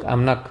 look,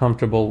 I'm not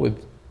comfortable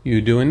with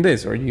you doing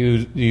this, or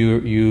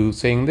you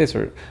saying this,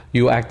 or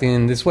you acting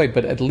in this way,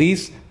 but at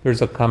least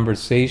there's a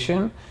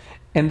conversation.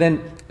 And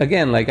then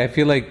again, like, I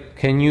feel like,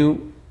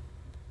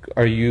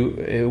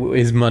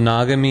 is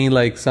monogamy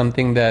like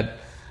something that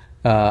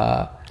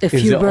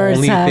is the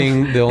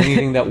only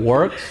thing that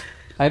works?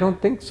 I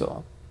don't think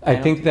so. I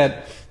think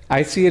that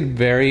I see it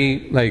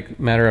very like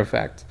matter of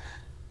fact.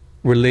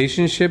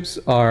 Relationships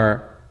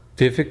are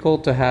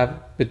difficult to have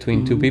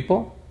between two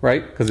people,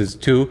 right? Because it's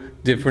two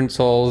different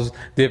souls,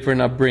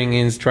 different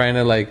upbringings, trying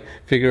to like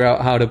figure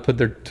out how to put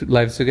their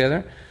lives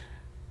together.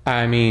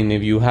 I mean,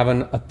 if you have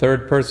a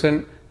third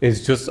person,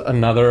 it's just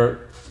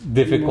another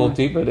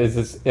difficulty, but it's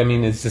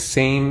the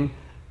same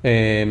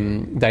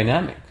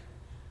dynamic.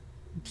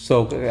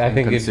 So I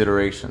think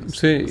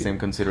same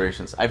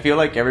considerations. I feel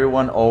like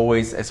everyone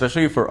always,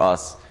 especially for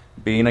us,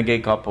 being a gay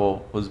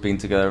couple who's been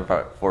together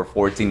for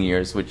 14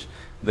 years, which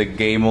the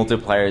gay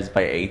multiplier is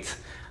by 8.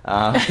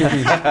 Why?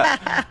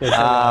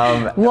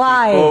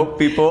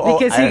 People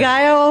because you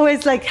guys are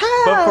always like,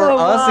 how? But for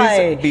why? us,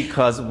 it's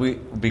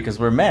because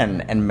we're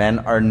men, and men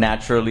are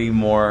naturally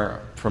more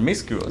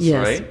promiscuous,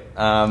 yes. right?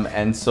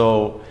 And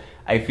so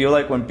I feel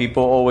like when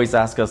people always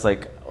ask us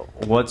like,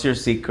 what's your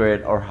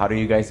secret, or how do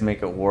you guys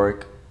make it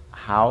work?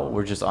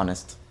 We're just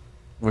honest.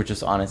 We're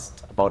just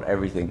honest about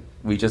everything.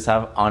 We just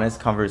have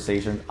honest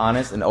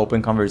and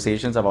open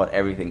conversations about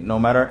everything, no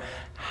matter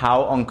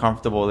how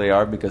uncomfortable they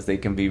are, because they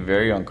can be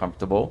very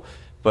uncomfortable.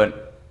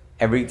 But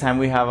every time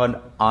we have an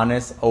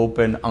honest,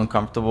 open,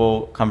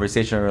 uncomfortable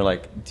conversation, we're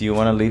like, do you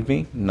want to leave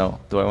me?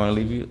 No. Do I want to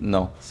leave you?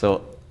 No.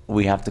 So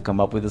we have to come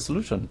up with a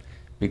solution,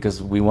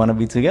 because we want to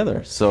be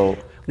together. So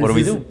what do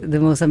we do? The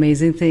most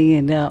amazing thing.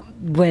 And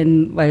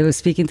when I was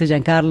speaking to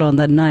Giancarlo on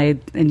that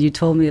night, and you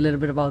told me a little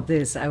bit about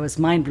this, I was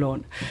mind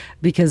blown,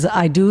 because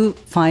I do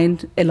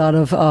find a lot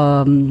of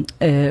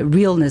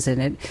realness in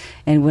it.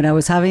 And when I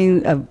was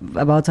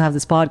about to have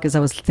this podcast, I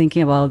was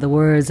thinking about the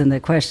words and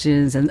the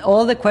questions and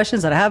all the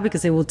questions that I have,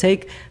 because it will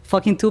take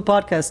fucking 2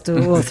 podcasts,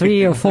 or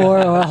 3 or 4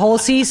 or a whole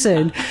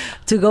season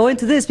to go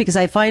into this, because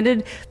I find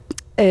it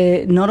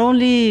not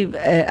only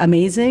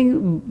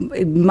amazing,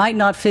 it might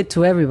not fit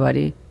to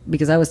everybody.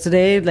 Because I was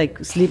today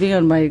like sleeping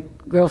on my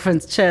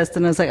girlfriend's chest,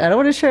 and I was like, I don't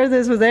want to share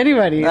this with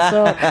anybody.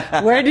 So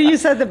where do you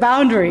set the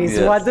boundaries?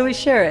 Yes. What do we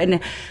share? And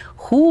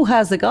who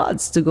has the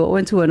guts to go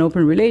into an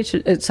open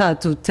relation,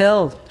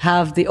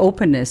 have the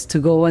openness to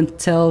go and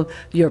tell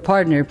your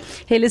partner,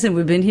 hey, listen,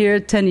 we've been here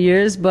 10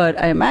 years, but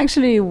I'm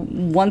actually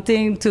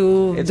wanting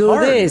to do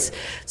hard. This.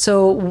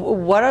 So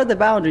what are the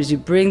boundaries? You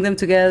bring them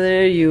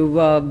together,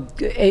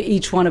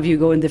 each one of you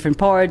go in different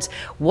parts.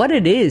 What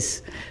it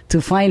is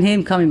to find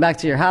him coming back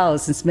to your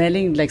house and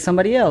smelling like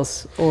somebody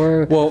else?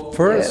 Or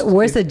first,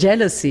 where's the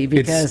jealousy?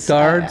 Because it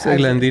starts,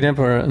 Glandina,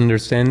 for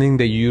understanding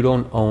that you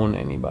don't own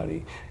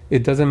anybody.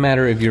 It doesn't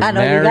matter if you're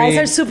married. You guys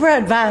are super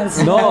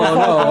advanced. No,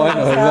 bueno,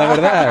 es la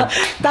verdad.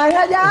 Están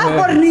allá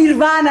por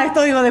Nirvana,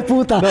 estos hijos de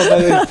puta. No,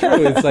 but it's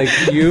true. It's like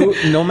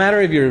no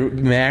matter if you're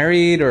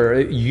married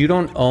or you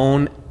don't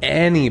own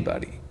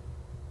anybody.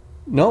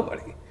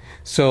 Nobody.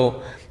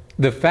 So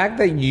the fact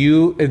that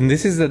and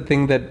this is the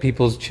thing that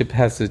people's chip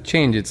has to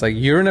change. It's like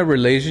you're in a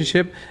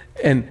relationship,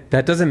 and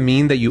that doesn't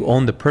mean that you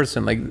own the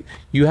person. Like,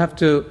 you have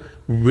to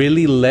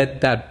really let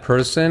that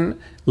person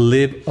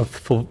live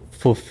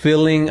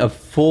fulfilling a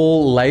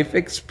full life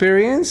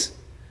experience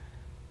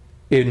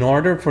in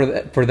order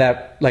for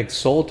that like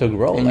soul to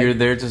grow. And you're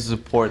there to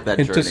support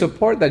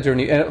that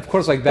journey. And of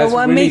course, like, that's but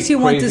what really makes you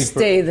want to crazy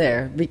stay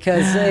there?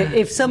 Because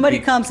if somebody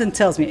comes and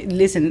tells me,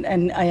 listen,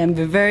 and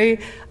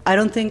I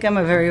don't think I'm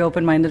a very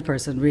open-minded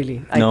person,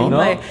 really.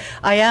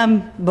 I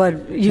am,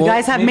 but you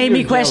guys have made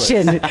me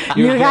question.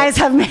 You guys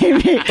have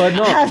made me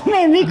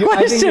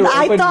question.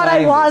 I thought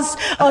I was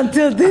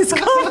until this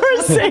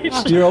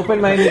conversation. You're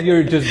open-minded.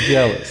 You're just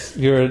jealous.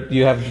 You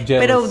have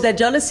jealous. But the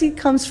jealousy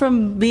comes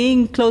from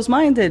being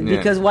close-minded.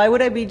 Yeah. Because why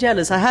would I be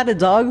jealous? I had a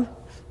dog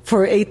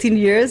for 18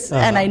 years,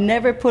 and I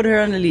never put her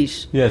on a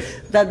leash. Yes.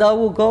 That dog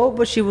will go,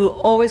 but she will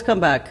always come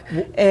back.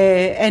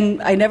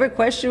 And I never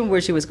questioned where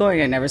she was going.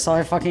 I never saw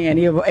her fucking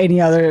any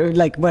other,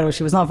 like, well,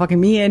 she was not fucking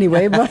me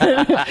anyway, but,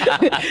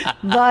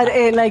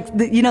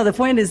 the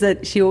point is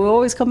that she will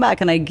always come back,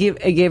 and I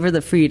gave her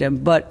the freedom.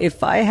 But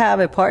if I have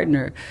a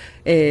partner,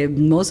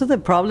 most of the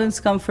problems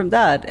come from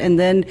that. And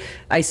then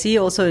I see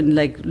also in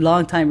like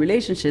long time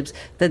relationships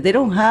that they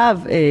don't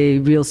have a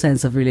real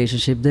sense of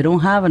relationship. They don't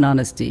have an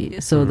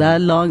honesty. So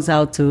that longs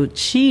out to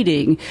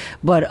cheating.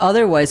 But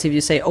otherwise, if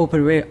you say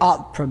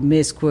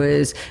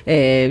promiscuous,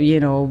 they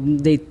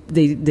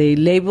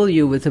label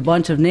you with a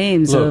bunch of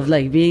names of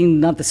like being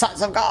not the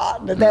sons of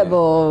God, the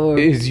devil.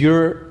 Is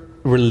your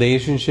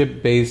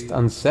relationship based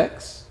on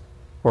sex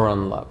or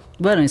on love?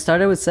 Well, it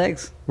started with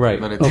sex. Right.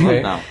 But it's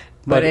not now.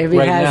 But every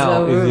right has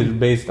now, a is room. it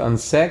based on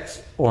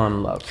sex or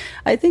on love?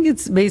 I think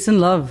it's based on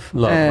love.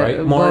 Love,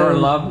 right? More well,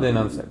 on love than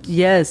on sex.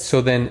 Yes.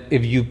 So then,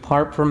 if you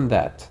part from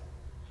that,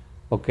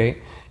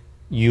 okay,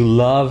 you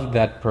love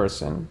that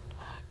person,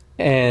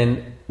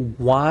 and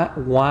why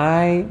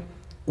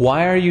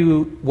are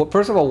you? Well,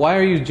 first of all, why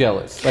are you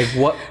jealous? Like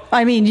what?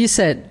 I mean, you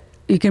said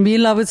you can be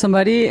in love with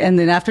somebody, and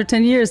then after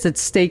 10 years, that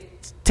steak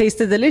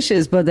tasted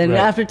delicious. But then Right.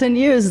 after 10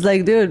 years, it's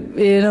like, dude,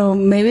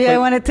 maybe I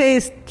want to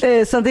taste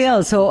something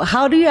else. So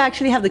how do you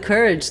actually have the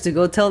courage to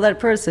go tell that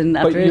person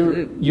But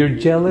after? you're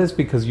jealous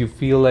because you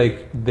feel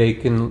like they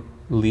can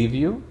leave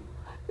you.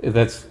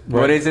 That's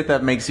right. What is it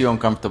that makes you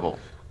uncomfortable?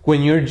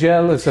 When you're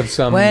jealous of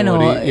somebody,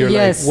 Bueno, you're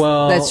yes, like,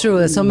 well, that's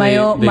true. So they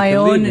can leave me. my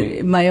own But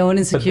then if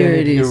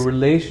insecurities. your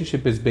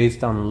relationship is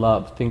based on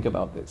love, think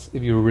about this.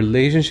 If your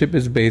relationship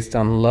is based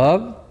on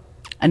love,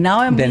 And now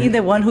I'm then- being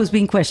the one who's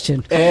being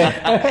questioned. Why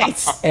did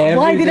I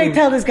everything-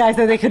 tell these guys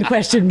that they could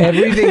question me?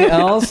 everything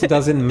else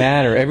doesn't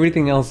matter.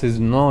 Everything else is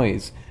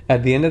noise.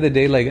 At the end of the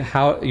day, like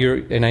how you're,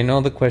 and I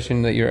know the question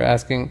that you're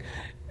asking,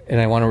 and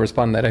I want to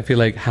respond that. I feel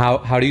like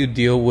how do you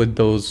deal with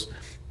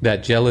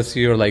that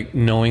jealousy or like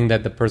knowing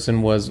that the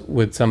person was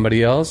with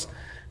somebody else?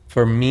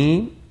 For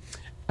me,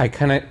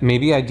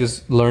 maybe I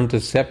just learned to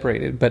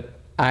separate it, but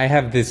I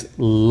have this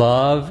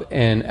love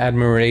and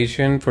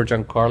admiration for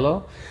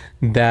Giancarlo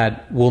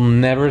that will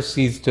never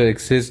cease to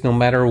exist no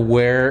matter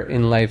where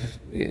in life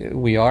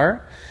we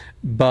are.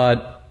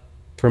 But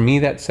for me,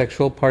 that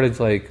sexual part is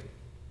like,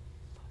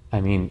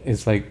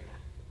 it's like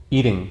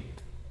eating.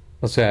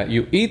 O sea,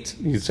 you eat,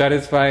 you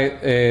satisfy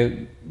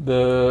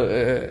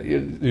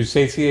you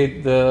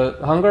satiate the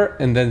hunger,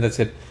 and then that's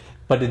it.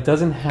 But it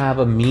doesn't have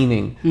a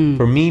meaning.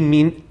 For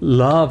me,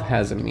 love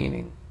has a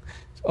meaning.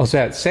 O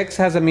sea, sex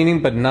has a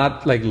meaning, but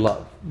not like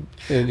love.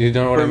 You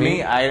know what I For mean?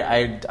 me,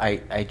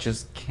 I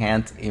just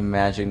can't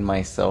imagine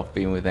myself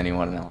being with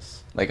anyone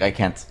else. Like I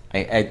can't.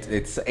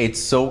 It's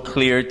so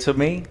clear to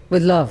me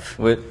With love.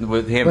 with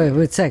him.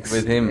 With sex.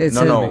 With him. It's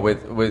No, a-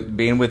 with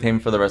being with him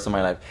for the rest of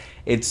my life.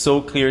 It's so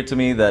clear to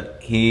me that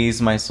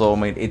he's my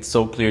soulmate. It's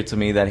so clear to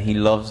me that he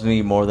loves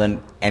me more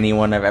than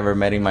anyone I've ever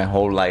met in my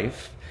whole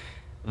life.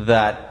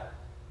 That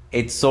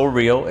it's so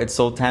real, it's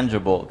so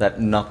tangible that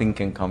nothing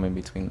can come in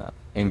between that.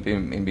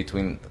 In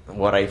between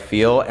what I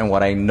feel and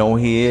what I know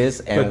he is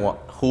and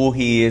who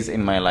he is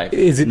in my life.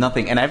 Is it-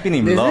 nothing? And I've been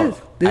in This love.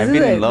 is- this I've is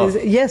been it. in love.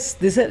 Yes,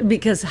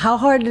 because how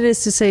hard it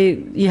is to say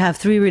you have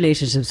 3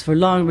 relationships, for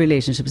long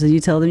relationships, and you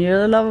tell them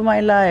you're the love of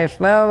my life,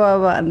 blah, blah,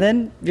 blah, and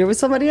then you're with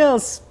somebody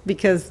else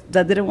because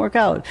that didn't work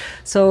out.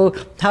 So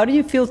how do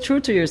you feel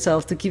true to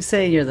yourself to keep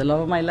saying you're the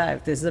love of my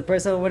life? This is the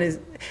person who is.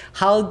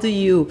 How do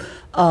you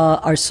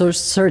are so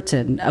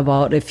certain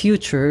about a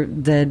future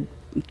that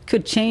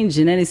could change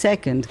in any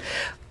second?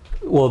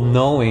 Well,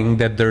 knowing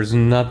that there's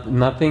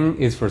nothing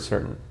is for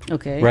certain.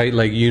 Okay. Right?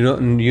 Like you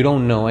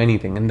don't know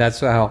anything, and that's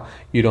how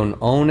you don't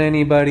own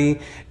anybody.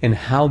 And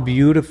how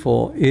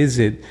beautiful is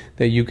it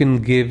that you can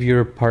give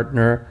your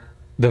partner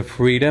the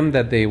freedom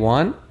that they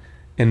want,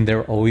 and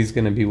they're always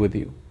going to be with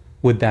you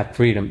with that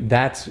freedom.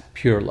 That's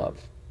pure love.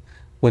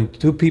 When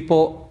 2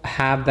 people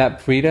have that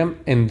freedom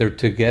and they're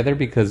together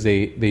because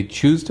they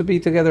choose to be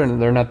together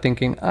and they're not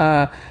thinking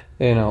all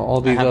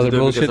I these have other to do it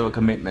bullshit. because of a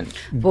commitment.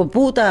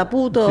 Puta,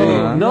 puto, Sí.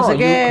 no No, sé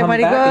you qué, come back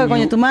maricón, and coño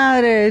you- tu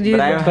madre. But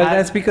I've But had-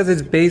 that's because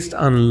it's based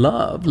on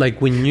love. Like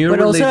when you're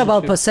But also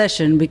about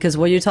possession, because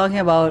what you're talking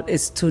about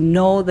is to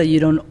know that you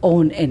don't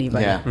own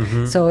anybody.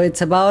 Yeah. So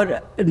it's about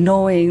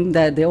knowing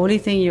that the only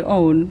thing you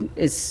own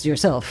is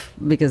yourself,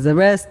 because the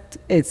rest,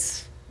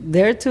 it's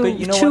there to But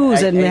you know what?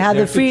 choose and I- have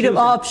there the to freedom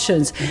choose.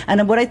 options.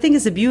 And what I think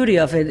is the beauty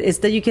of it is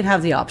that you can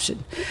have the option.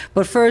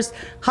 But first,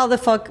 how the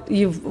fuck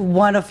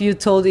one of you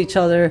told each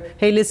other,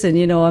 hey, listen,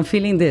 I'm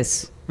feeling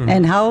this.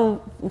 And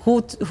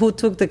who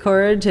took the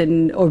courage,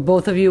 or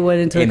both of you went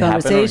into It a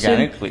happened conversation?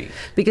 organically.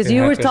 Because It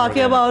you were happened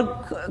talking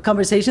about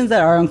conversations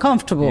that are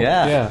uncomfortable.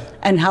 Yeah.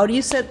 And how do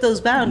you set those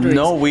boundaries?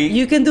 No,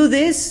 You can do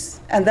this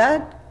and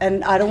that,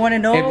 and I don't want to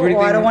know, or I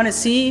Everything- don't want to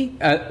see,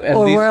 At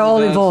or least we're all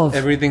with us, involved.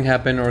 Everything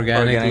happened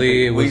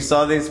organically. It We was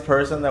saw this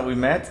person that we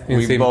met. In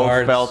We St. both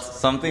Bart's. felt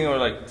something, or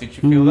like, did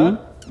you feel that?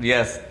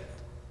 Yes.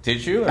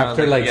 Did you? And I was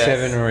after like yes.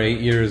 7 or 8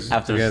 years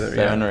After together.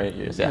 7 or 8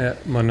 years, yeah.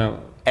 Well, no.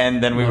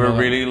 And then we No, were no, no.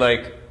 really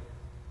like,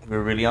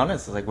 we're really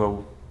honest. It's like,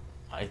 well,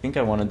 I think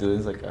I want to do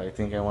this. Like, I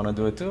think I want to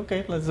do it too.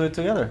 Okay, let's do it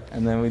together.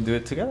 And then we do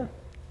it together.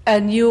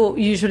 And you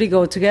usually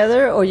go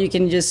together, or you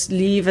can just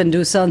leave and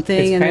do something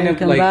It's and kind then of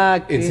come like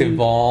back. it's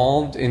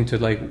evolved into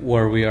like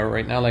where we are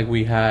right now. Like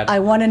we had, I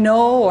want to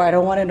know, or I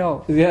don't want to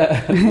know.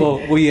 yeah.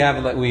 Well, we've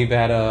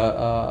had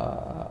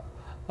a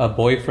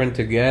boyfriend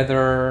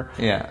together.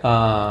 Yeah.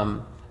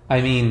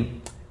 I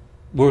mean,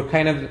 we're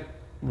kind of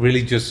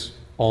really just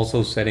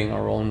also setting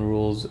our own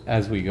rules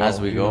as we go.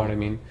 You know what I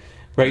mean?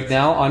 Right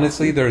now,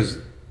 honestly, there's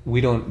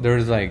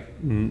like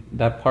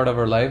that part of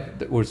our life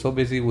that we're so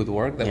busy with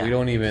work that we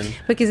don't even.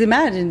 Because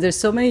imagine, there's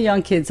so many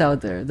young kids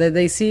out there that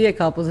they see a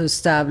couple who's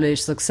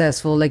established,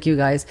 successful, like you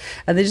guys,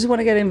 and they just want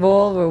to get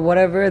involved or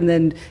whatever, and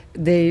then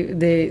they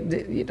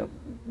you know,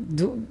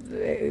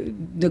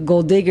 the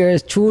gold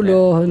diggers,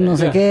 chulo, no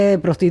sé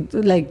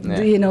qué, like,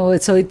 you know,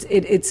 so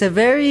it's a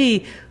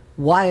very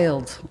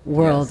wild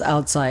world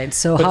outside.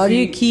 So But how do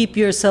you see- keep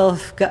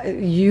yourself,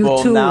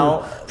 Well, two, now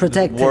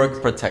protected?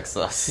 work protects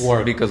us.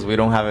 Work. Because we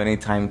don't have any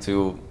time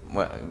to.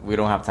 Well, we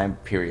don't have time.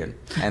 Period.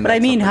 And But I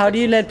that's mean, what how do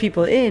you protects let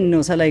people in?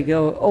 O sea, like,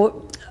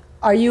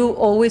 are you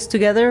always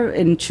together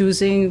in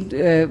choosing,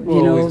 you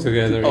know? Always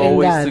together. in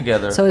Always that?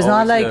 together. So it's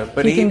not always like together.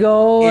 But he can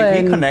go if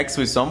and he connects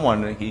with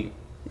someone, he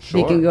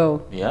can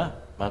go. Yeah,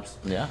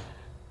 yeah,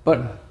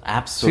 But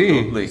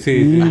absolutely,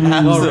 See,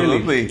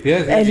 absolutely.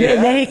 Yes. And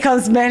yes. then he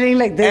comes smelling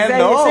like this. And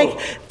And no.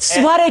 it's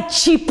like, what a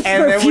cheap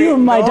And then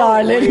perfume, my no,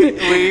 darling.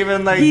 we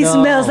even like he no.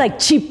 smells like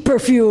cheap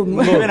perfume.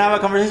 We even have a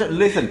conversation.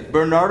 Listen,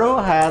 Bernardo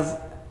has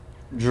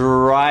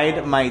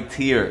dried my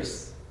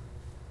tears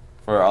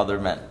for other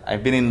men.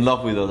 I've been in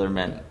love with other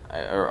men,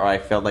 or I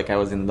felt like I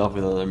was in love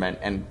with other men,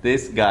 and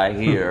this guy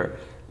here,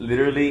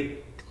 literally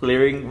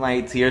clearing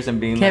my tears and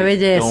being Qué like,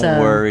 belleza. "Don't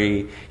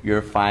worry,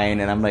 you're fine."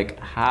 And I'm like,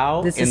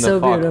 "How This in is the so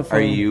fuck beautiful.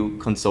 are you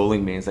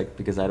consoling me?" It's like,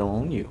 because I don't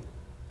own you.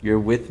 You're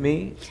with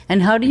me.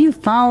 And how do you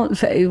find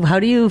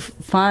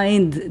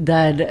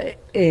that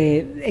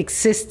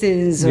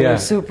existence or Yeah.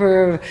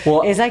 super?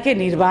 Well, it's like a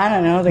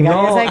nirvana, no? The guy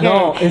no, is like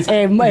no, a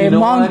you know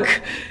monk.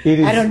 what? It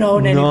is- I don't know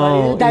anybody.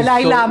 no,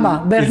 Dalai it's so- Lama,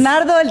 it's-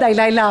 Bernardo el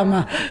Dalai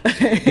Lama.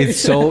 It's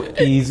so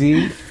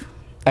easy.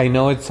 I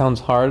know it sounds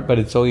hard, but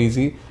it's so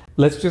easy.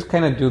 Let's just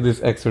kind of do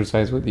this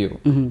exercise with you,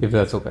 if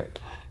that's okay.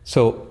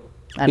 So,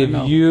 I don't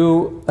know.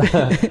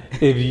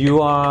 if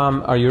you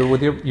are you're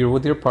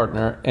with your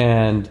partner,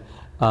 and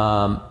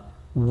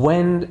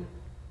when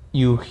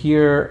you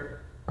hear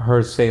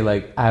her say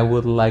like, "I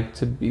would like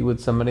to be with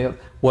somebody else,"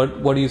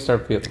 what do you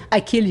start feeling? I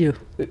kill you.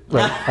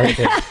 Right.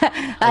 Okay.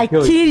 I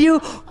kill you.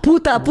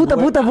 Puta, puta,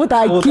 puta, puta.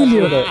 I kill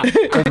you.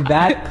 And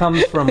that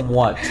comes from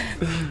what?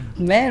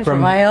 Man, from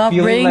From my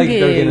feeling upbringing. like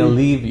they're gonna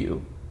leave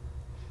you,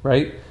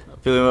 right?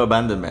 Feeling of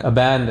abandonment.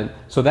 Abandoned.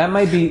 So that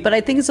might be. But I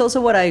think it's also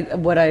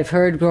what I've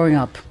heard growing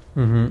up.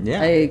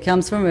 Yeah. It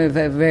comes from a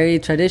very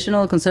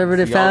traditional,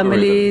 conservative The algorithm.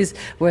 families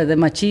where the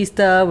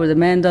machista, where the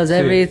man does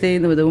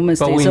everything, where the woman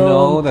But stays we home.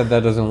 know that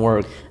doesn't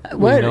work.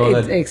 Well, we know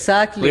that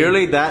exactly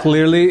Clearly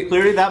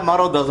that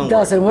model doesn't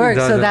doesn't work.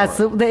 So Doesn't that's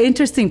work. the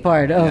interesting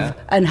part of. Yeah.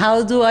 And how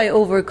do I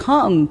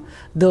overcome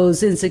those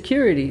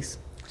insecurities?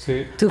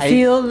 See, To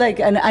feel like,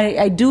 and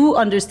I do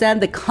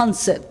understand the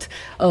concept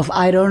of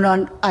I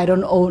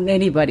don't own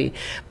anybody,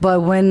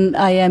 but when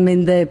I am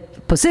in the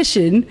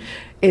position,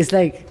 it's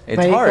like It's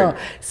marico, hard.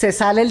 se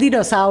sale el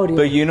dinosaurio.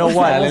 But you know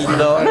what?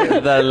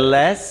 the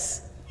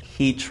less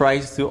he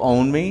tries to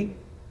own me,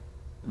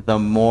 the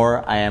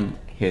more I am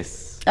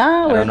his. Ah,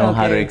 I don't know bueno,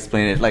 how to okay.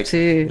 explain it. Like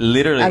Sí.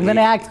 literally, I'm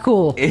gonna act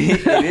cool.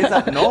 It is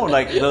no.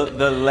 Like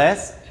the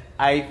less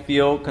I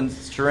feel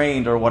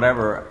constrained or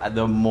whatever,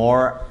 the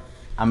more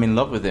I'm in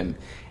love with him.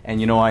 And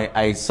you know,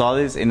 I saw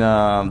this in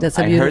a. That's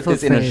a I heard beautiful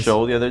this in a phrase.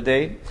 show the other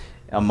day.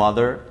 A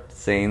mother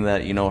saying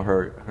that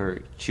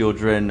her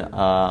children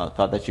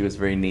thought that she was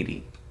very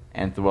needy,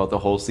 and throughout the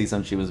whole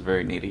season she was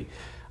very needy.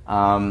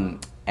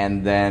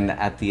 And then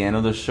at the end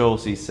of the show,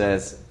 she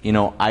says,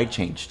 I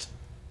changed.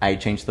 I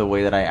changed the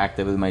way that I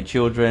acted with my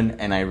children,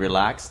 and I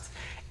relaxed.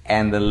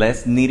 And the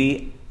less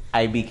needy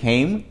I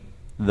became,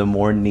 the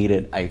more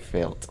needed I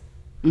felt.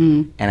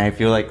 And I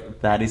feel like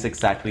that is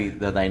exactly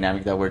the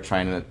dynamic that we're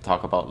trying to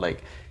talk about.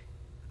 Like,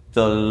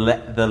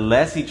 the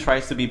less he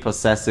tries to be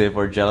possessive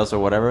or jealous or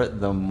whatever,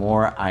 the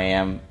more I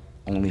am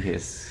only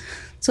his.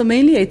 So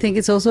mainly, I think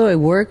it's also a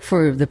work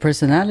for the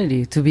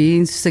personality to be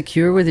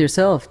insecure with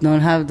yourself,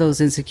 not have those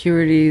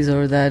insecurities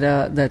or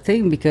that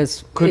thing.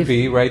 Because could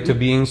be right to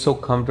being so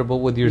comfortable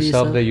with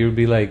yourself that you'd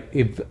be like,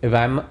 if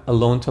I'm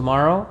alone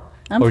tomorrow,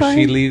 I'm or fine.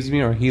 she leaves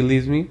me, or he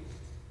leaves me,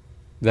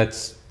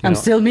 that's I'm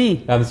still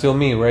me. I'm still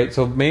me, right?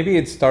 So maybe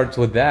it starts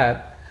with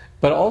that,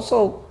 but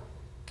also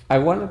I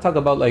want to talk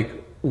about like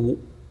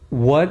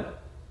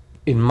what,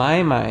 in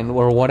my mind,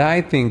 or what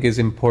I think is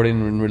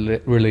important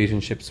in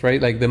relationships, right?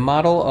 Like the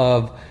model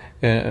of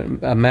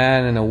a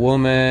man and a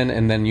woman,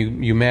 and then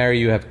you marry,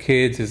 you have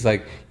kids. Is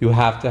like you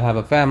have to have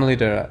a family.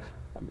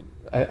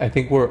 I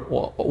think we're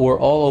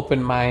all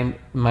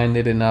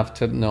open-minded enough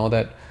to know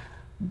that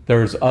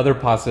there's other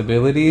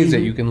possibilities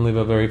that you can live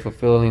a very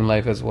fulfilling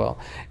life as well.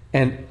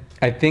 And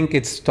I think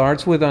it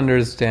starts with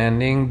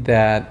understanding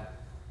that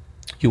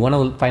you want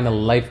to find a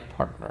life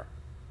partner,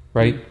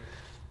 right?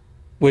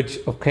 Which,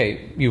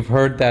 okay, you've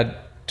heard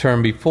that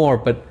term before,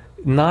 but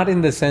not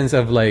in the sense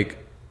of like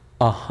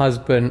a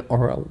husband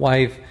or a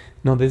wife.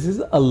 No, this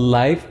is a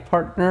life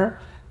partner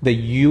that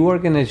you are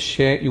going to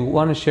share, you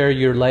want to share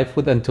your life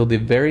with until the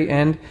very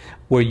end,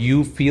 where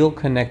you feel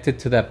connected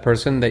to that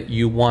person, that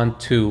you want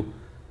to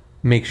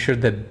make sure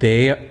that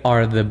they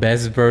are the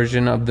best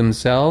version of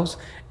themselves,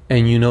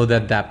 and you know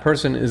that that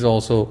person is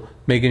also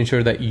making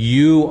sure that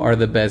you are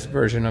the best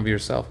version of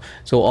yourself.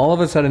 So all of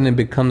a sudden it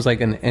becomes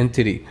like an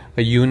entity,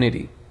 a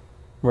unity,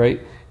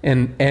 right?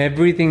 And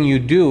everything you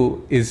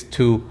do is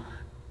to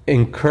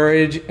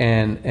encourage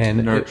and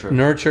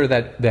nurture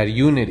that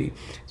unity.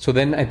 So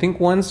then I think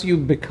once you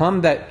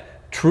become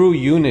that true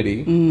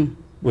unity,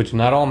 which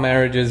not all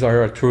marriages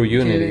are a true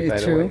unity, by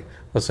the way.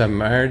 Well, some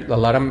marriage, a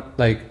lot of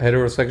like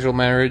heterosexual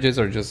marriages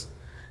are just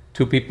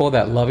two people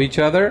that love each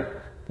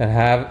other, that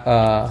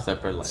have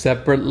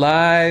separate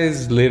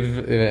lives,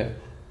 live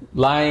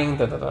lying.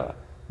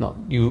 No,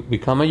 you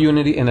become a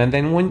unity, and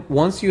then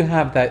once you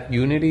have that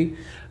unity,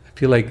 I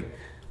feel like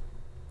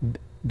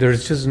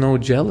there's just no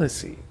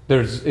jealousy.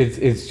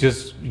 It's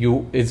just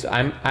you.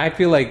 I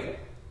feel like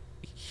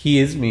he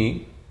is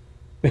me,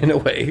 in a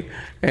way,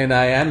 and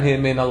I am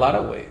him in a lot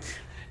of ways,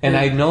 and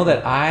I know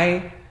that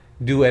I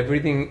do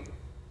everything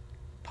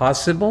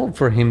possible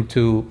for him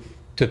to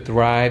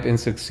thrive and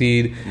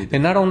succeed,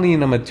 and not only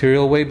in a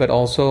material way but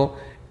also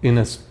in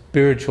a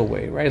spiritual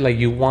way, right? Like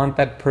you want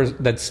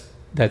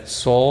that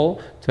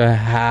soul to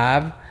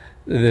have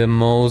the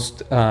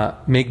most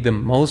make the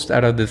most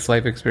out of this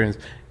life experience,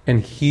 and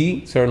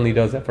he certainly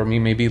does that for me,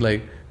 maybe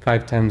like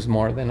 5 times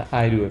more than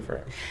I do it for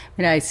him.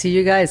 And I see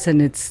you guys,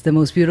 and it's the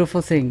most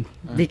beautiful thing,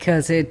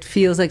 because it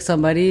feels like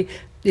somebody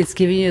is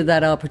giving you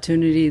that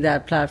opportunity,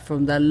 that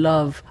platform, that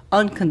love,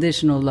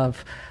 unconditional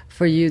love,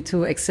 for you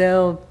to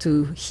excel,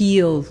 to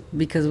heal,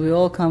 because we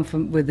all come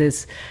with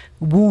this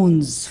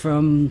wounds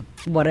from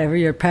whatever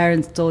your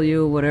parents told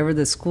you, whatever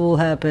the school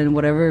happened,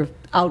 whatever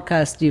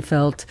outcast you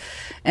felt,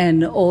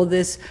 and all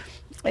this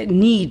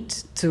need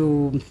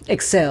to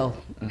excel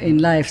in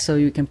life, so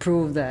you can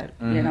prove that,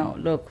 you know,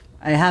 look,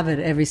 I have it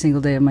every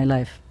single day of my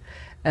life.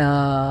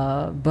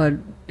 But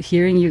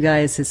hearing you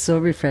guys is so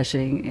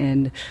refreshing,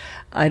 and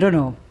I don't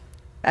know,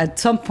 at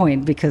some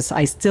point, because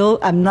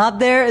I'm not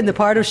there in the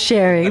part of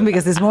sharing,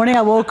 because this morning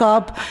I woke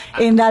up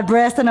in that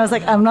breast and I was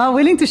like, I'm not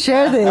willing to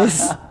share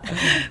this.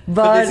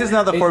 But this is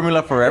not the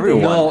formula for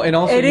everyone. No, and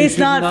also it is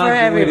not for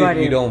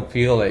everybody. You don't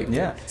feel like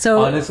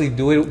So honestly,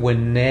 do it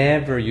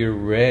whenever you're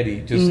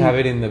ready. Just have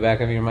it in the back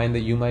of your mind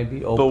that you might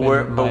be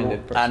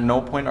open-minded. But at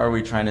no point are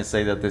we trying to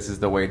say that this is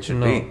the way it should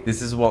be.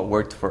 This is what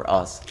worked for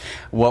us.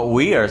 What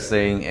we are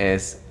saying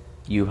is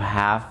you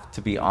have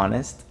to be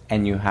honest,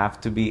 and you have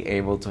to be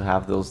able to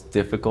have those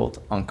difficult,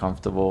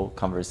 uncomfortable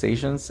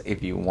conversations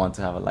if you want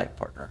to have a life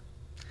partner.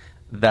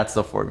 That's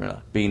the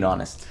formula, being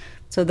honest.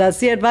 So that's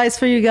the advice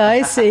for you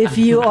guys. If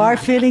you are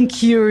feeling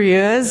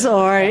curious,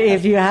 or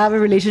if you have a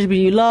relationship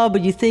you love,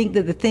 but you think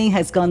that the thing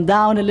has gone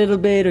down a little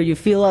bit, or you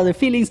feel other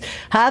feelings,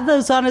 have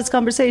those honest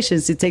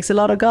conversations. It takes a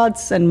lot of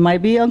guts and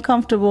might be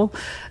uncomfortable,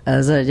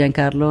 as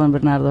Giancarlo and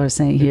Bernardo are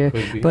saying here.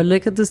 But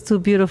look at these two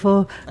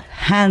beautiful,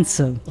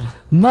 handsome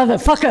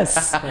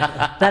motherfuckers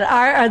that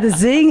are the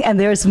Zingg, and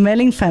they're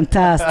smelling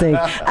fantastic.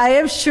 I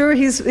am sure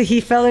he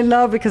fell in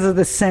love because of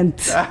the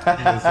scent.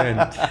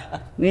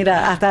 Mira,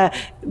 hasta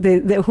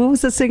who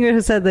was the singer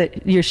who said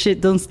that your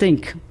shit don't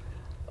stink?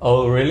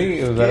 Oh, really?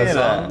 Is that a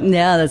song?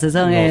 Yeah, that's a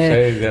song.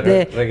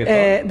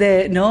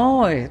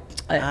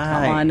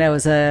 Come on, that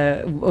was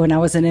when I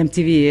was in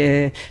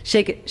MTV.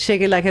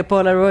 Shake it like a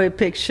Polaroid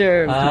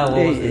picture. What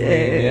was the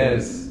name?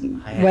 Yes.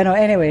 Well,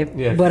 anyway,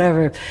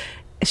 whatever.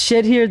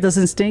 Shit here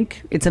doesn't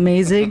stink. It's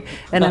amazing,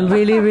 and I'm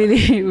really,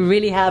 really,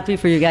 really happy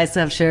for you guys to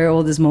have shared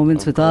all these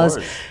moments with us.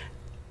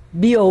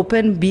 Be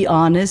open, be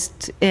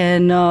honest,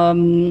 and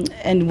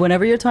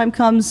whenever your time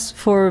comes,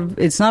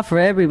 it's not for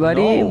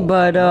everybody,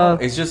 but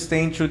it's just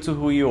staying true to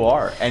who you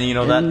are. And you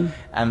know that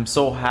I'm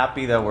so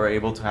happy that we're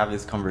able to have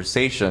these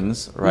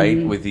conversations,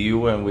 right, with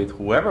you and with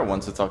whoever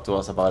wants to talk to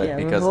us about it,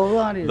 because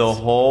the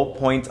whole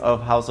point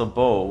of House of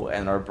Bo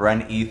and our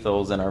brand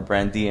ethos and our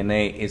brand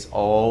DNA is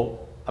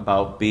all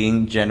about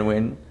being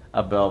genuine,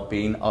 about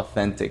being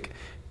authentic,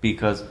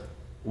 because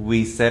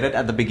we said it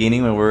at the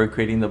beginning when we were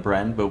creating the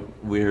brand,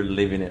 but we're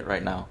living it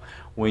right now.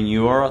 When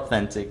you are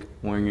authentic,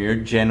 when you're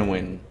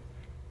genuine,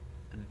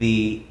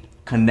 the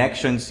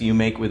connections you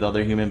make with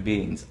other human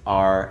beings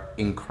are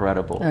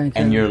incredible.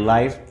 And your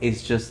life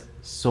is just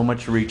so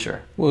much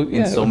richer. Well,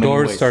 in so many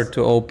doors ways. Start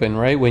to open,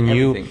 right? When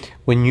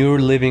you're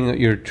living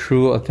your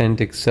true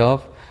authentic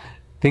self,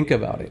 think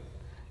about it.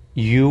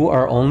 You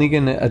are only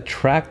going to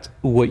attract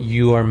what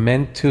you are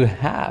meant to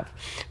have.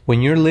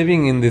 When you're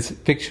living in this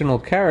fictional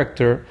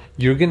character,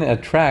 you're going to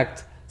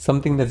attract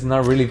something that's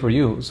not really for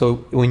you. So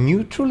when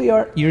you truly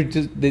are,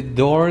 the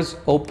doors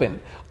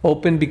open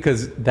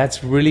because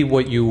that's really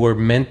what you were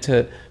meant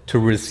to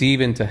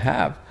receive and to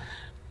have.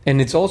 And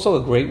it's also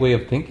a great way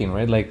of thinking,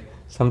 right? Like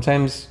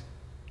sometimes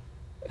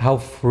how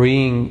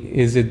freeing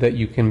is it that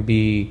you can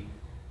be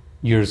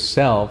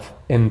yourself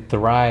and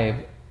thrive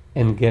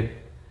and get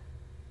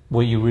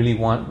what you really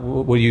want,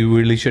 what you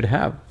really should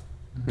have.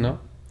 No?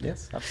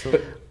 Yes,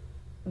 absolutely.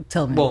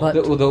 Tell me. Well,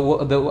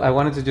 But I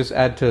wanted to just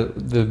add to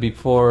the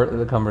before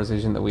the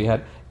conversation that we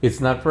had. It's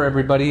not for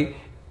everybody.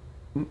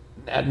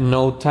 At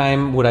no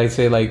time would I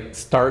say like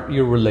start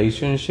your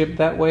relationship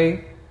that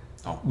way.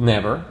 Oh.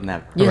 Never.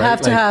 you Right?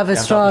 have to Like, have a you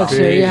have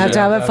structure. You have to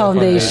have a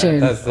foundation.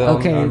 That's the-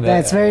 Okay, on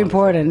that's that- very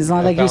important. It's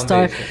not the like you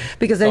start foundation.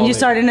 because then you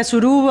start in a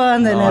suruba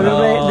and then No,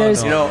 everybody. no,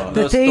 There's no. You know,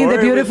 the the thing. The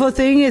story beautiful with-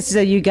 thing is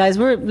that you guys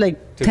were like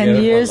Together 10 for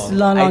a years, long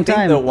long I think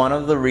time. that one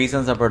of the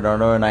reasons that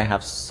Bernardo and I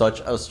have such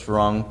a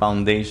strong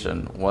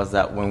foundation was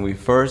that when we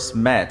first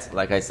met,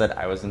 like I said,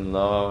 I was in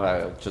love, I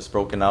had just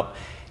broken up,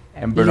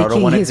 and Bernardo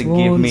Licking wanted his to give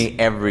wounds. me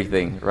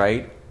everything,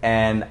 right?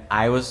 And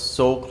I was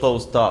so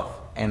closed off,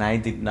 and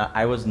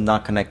I was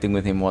not connecting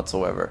with him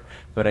whatsoever.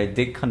 But I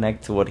did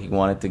connect to what he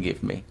wanted to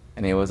give me,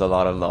 and it was a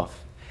lot of love.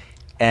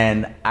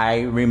 And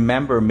I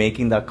remember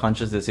making that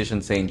conscious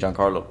decision saying,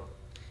 Giancarlo,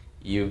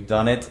 you've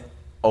done it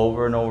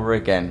over and over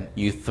again.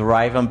 You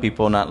thrive on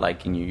people not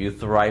liking you. You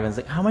thrive and it's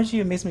like, how much do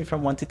you miss me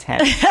from 1 to 10?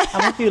 How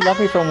much do you love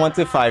me from 1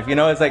 to 5? You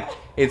know, it's like,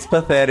 it's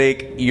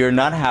pathetic. You're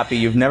not happy.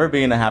 You've never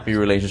been in a happy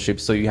relationship,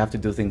 so you have to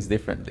do things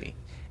differently.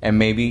 And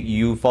maybe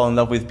you fall in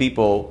love with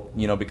people,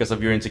 you know, because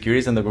of your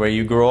insecurities and the way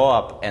you grow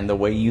up and the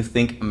way you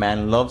think a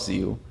man loves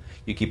you.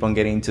 You keep on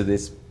getting into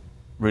these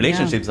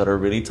relationships that are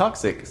really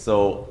toxic.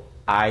 So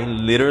I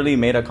literally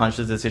made a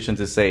conscious decision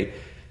to say,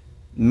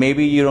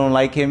 maybe you don't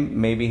like him,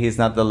 maybe he's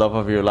not the love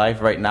of your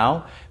life right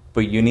now,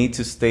 but you need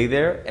to stay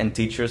there and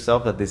teach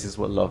yourself that this is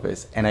what love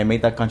is. And I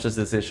made that conscious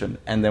decision.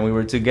 And then we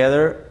were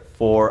together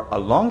for a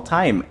long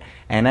time.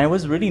 And I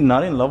was really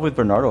not in love with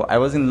Bernardo. I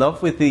was in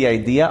love with the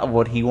idea of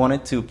what he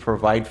wanted to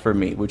provide for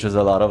me, which was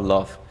a lot of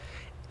love.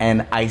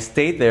 And I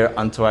stayed there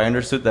until I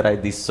understood that I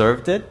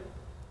deserved it.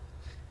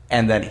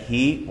 And that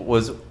he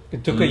was...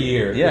 It took a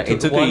year. Yeah,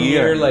 it took a 1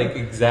 year. like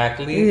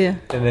exactly. Yeah.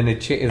 And then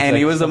it changed. And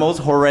it was the most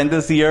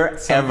horrendous year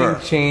something ever.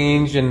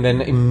 changed, and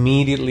then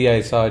immediately I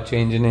saw a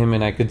change in him,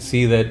 and I could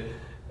see that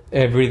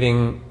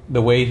everything,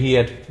 the way he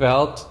had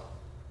felt.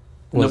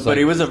 No, but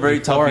it was a very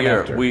before tough and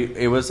year. after.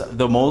 It was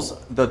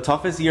the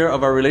toughest year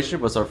of our relationship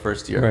was our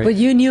first year. Right. But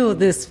you knew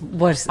this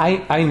was.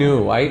 I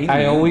knew.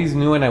 I always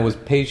knew, and I was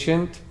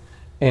patient,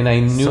 and I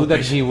knew So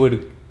that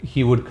patient.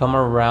 he would come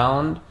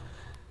around,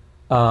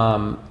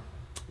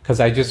 because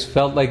I just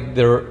felt like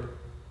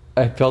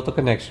I felt a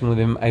connection with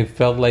him. I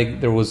felt like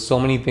there was so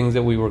many things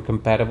that we were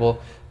compatible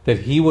that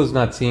he was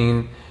not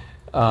seeing,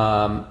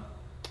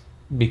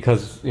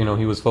 because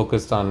he was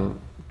focused on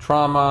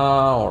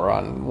trauma or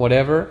on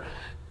whatever,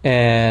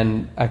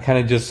 and I kind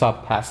of just saw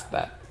past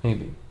that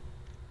maybe.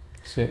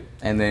 So,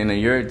 And then in a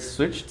year it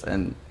switched,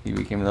 and he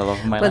became the love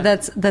of my life.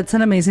 But that's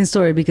an amazing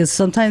story, because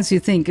sometimes you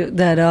think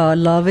that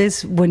love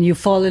is when you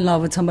fall in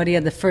love with somebody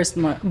at the first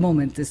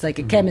moment. It's like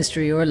a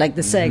chemistry or like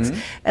the sex,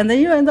 and then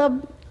you end up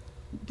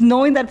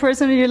knowing that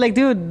person and you're like,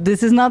 dude,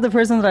 this is not the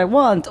person that I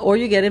want. Or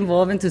you get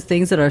involved into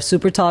things that are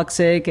super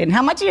toxic and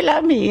how much you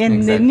love me and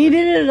Exactly.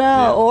 needed it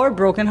Yeah. or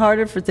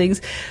brokenhearted for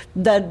things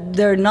that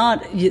they're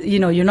not,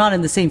 you're not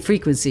in the same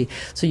frequency.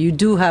 So you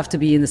do have to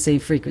be in the same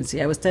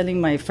frequency. I was telling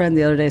my friend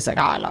the other day, it's like,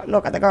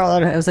 look at the girl.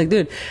 I was like,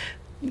 dude,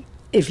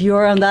 if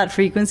you're on that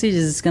frequency,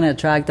 you're just going to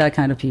attract that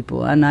kind of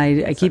people. And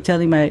I keep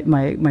telling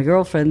my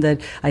girlfriend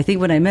that I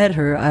think when I met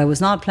her, I was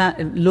not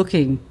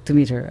looking to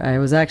meet her. I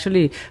was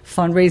actually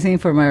fundraising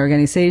for my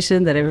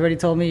organization that everybody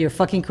told me, you're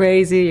fucking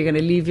crazy. You're going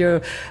to leave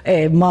your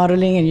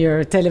modeling and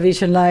your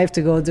television life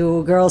to go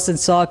do girls in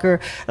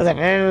soccer. I was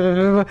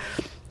like,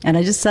 and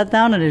I just sat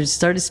down and I just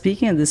started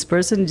speaking, and this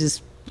person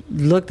just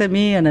looked at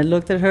me and I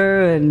looked at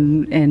her,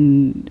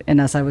 and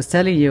as I was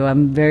telling you,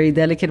 I'm very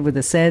delicate with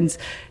the scents.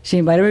 She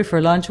invited me for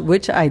lunch,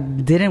 which I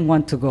didn't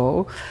want to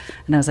go,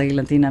 and I was like,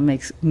 Lantina,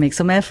 make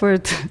some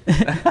effort.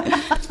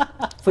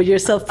 Put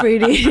yourself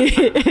pretty.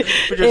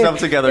 Put yourself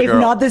together, if girl.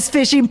 If not, this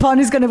fishing pond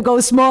is going to go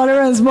smaller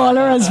and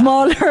smaller and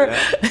smaller.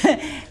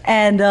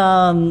 And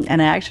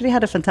I actually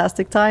had a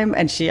fantastic time,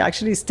 and she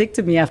actually stick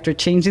to me after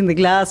changing the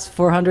glass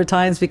 400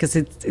 times because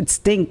it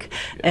stink.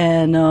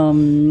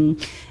 And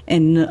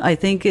I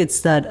think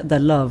it's that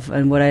love,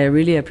 and what I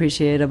really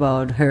appreciate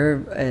about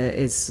her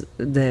is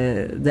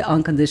the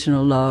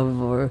unconditional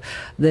love, or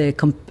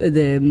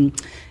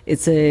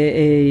it's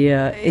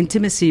a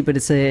intimacy, but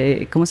it's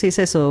a, ¿cómo se dice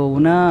eso?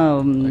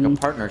 Like a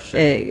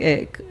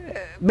partnership.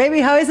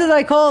 Baby, how is it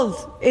like called?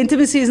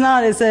 Intimacy is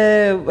not. It's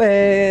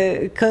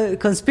a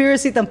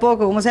conspiracy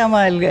tampoco. ¿Cómo se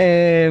llama?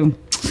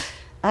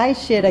 Ay,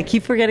 shit, I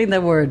keep forgetting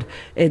that word.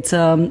 It's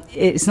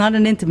not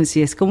an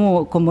intimacy. Es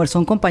como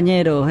son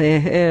compañeros.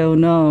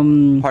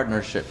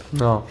 Partnership.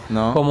 no.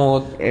 No?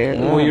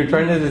 What you're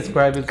trying to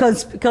describe is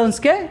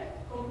 ¿Qué?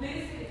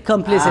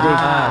 Complicity.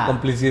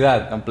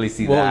 complicidad.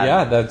 Complicidad. Well,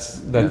 yeah,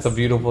 that's a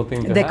beautiful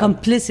thing to The have.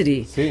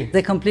 complicity. Sí.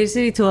 The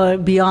complicity to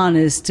be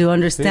honest, to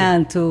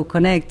understand, to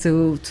connect,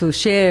 to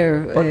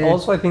share. But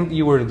also, I think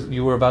you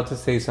were about to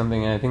say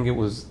something, and I think it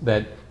was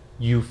that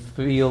you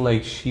feel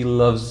like she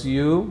loves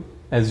you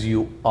as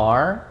you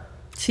are,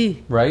 Sí,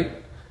 right?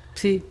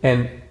 sí.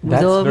 And With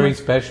that's all very my-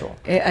 special.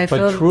 I But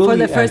felt, truly for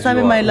the first as time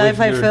you in my are, life,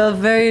 with I your- felt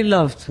very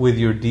loved. with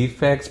your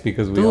defects,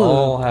 because we Dude.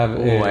 all have.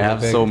 Oh, I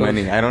have so defectos.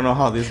 many. I don't know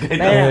how this guy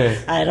does.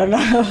 Eh, I don't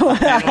know.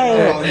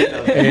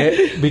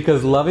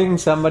 because loving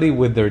somebody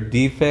with their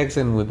defects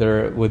and with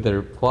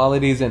their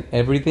qualities and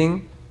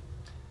everything,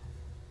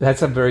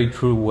 that's a very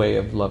true way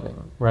of loving,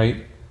 right?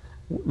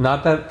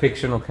 Not that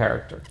fictional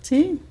character,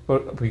 See,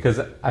 but because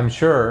I'm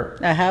sure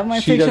I have my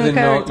she fictional doesn't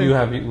character. know you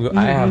have.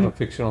 I have a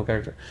fictional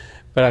character,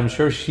 but I'm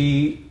sure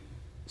she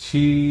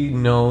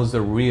knows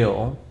the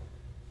real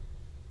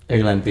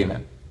Eglantina.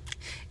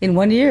 in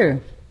 1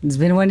 year. It's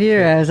been 1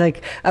 year. I was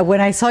like, when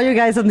I saw you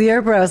guys on the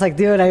airport, I was like,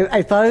 dude,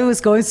 I thought it was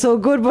going so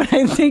good, but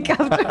I think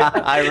after.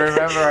 I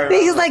remember.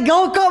 He's like,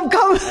 go, come.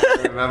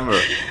 I remember.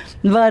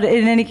 But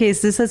in any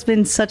case, this has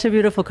been such a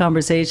beautiful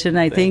conversation.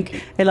 I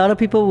think a lot of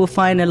people will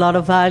find a lot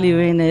of value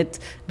in it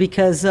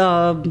because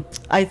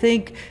I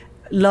think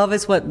love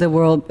is what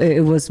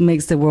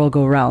makes the world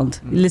go round.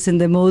 Listen,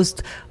 the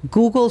most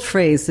Googled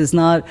phrase is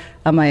not,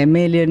 am I a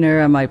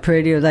millionaire? Am I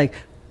pretty? Or like,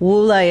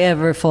 will I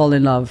ever fall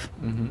in love?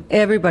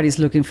 Everybody's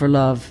looking for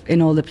love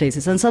in all the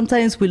places. And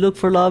sometimes we look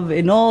for love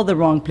in all the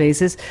wrong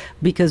places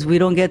because we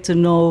don't get to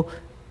know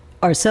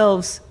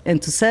ourselves and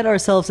to set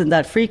ourselves in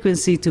that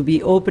frequency to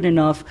be open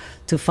enough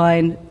to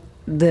find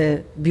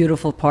the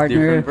beautiful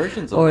partner Different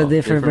versions of or love,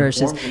 different different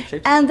versions. forms and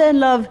shapes. And then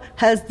love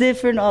has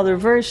different other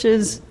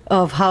versions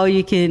of how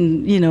you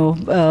can,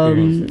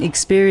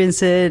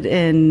 experience it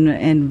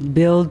and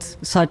build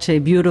such a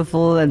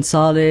beautiful and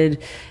solid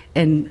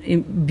and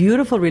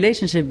beautiful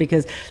relationship,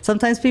 because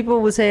sometimes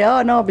people will say,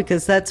 oh no,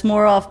 because that's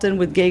more often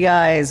with gay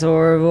guys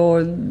or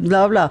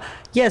blah blah.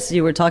 Yes,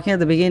 you were talking at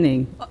the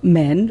beginning,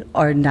 men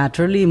are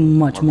naturally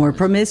much more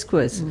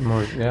promiscuous.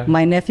 Yeah.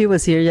 My nephew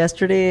was here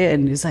yesterday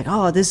and he's like,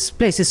 oh, this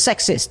place is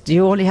sexist,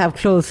 you only have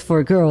clothes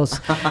for girls.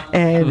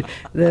 And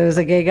there was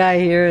a gay guy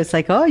here, it's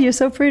like, oh, you're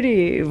so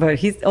pretty, but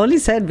he only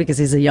said because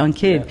he's a young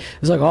kid.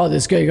 He's like, oh,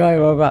 this gay guy,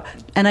 blah blah.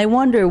 And I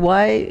wonder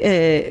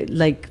why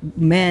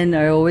men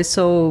are always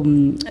so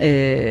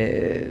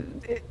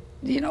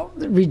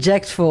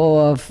rejectful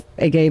of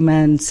a gay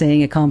man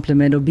saying a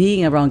compliment or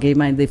being around gay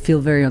men. They feel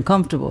very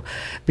uncomfortable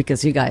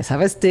because you guys have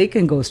a stick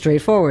and go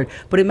straight forward.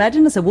 But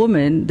imagine as a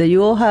woman that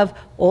you all have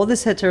all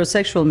these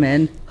heterosexual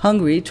men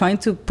hungry trying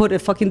to put a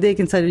fucking dick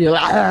inside of you.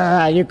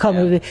 You're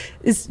coming.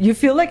 Yeah. You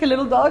feel like a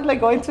little dog,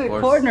 like going to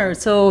a corner.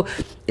 So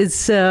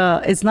it's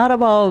not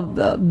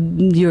about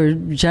your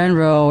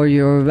genre or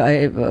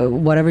your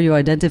whatever you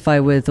identify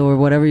with or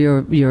whatever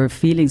your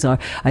feelings are.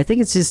 I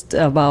think it's just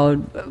about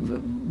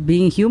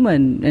being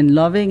human and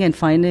loving and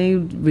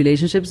finding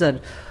relationships that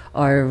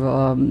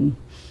are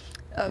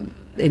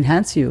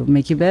enhance you,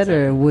 make you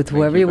better with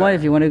whoever you want.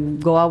 If you want to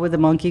go out with a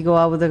monkey, go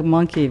out with a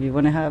monkey. If you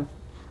want to have,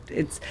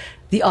 it's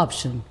the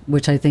option,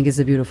 which I think is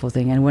a beautiful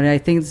thing. And what I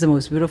think is the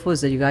most beautiful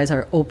is that you guys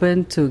are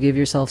open to give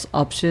yourselves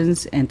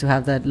options and to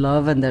have that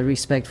love and that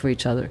respect for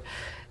each other.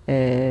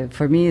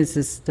 For me, it's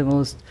just the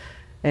most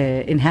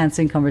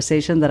enhancing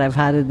conversation that I've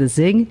had at the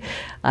Zingg.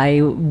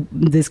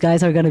 These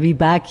guys are going to be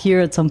back here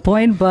at some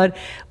point, but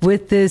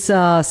with this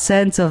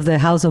sense of the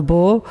House of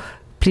Bo,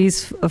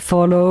 please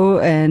follow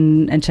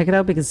and check it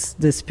out, because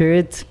the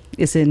spirit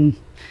is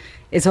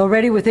it's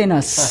already within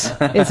us.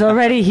 It's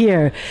already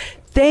here.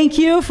 Thank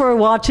you for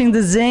watching the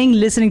Zingg,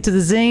 listening to the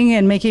Zingg,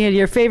 and making it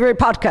your favorite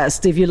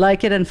podcast. If you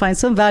like it and find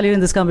some value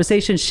in this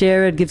conversation,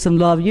 share it, give some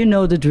love. You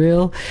know the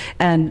drill.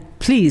 And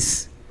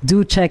please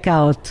do check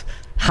out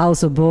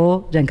House of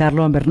Bo,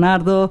 Giancarlo and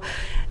Bernardo,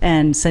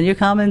 and send your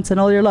comments and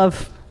all your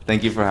love.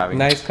 Thank you for having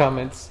me. Nice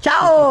comments.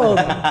 Ciao!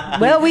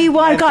 Well, we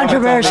want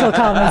controversial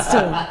comments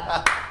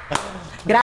too.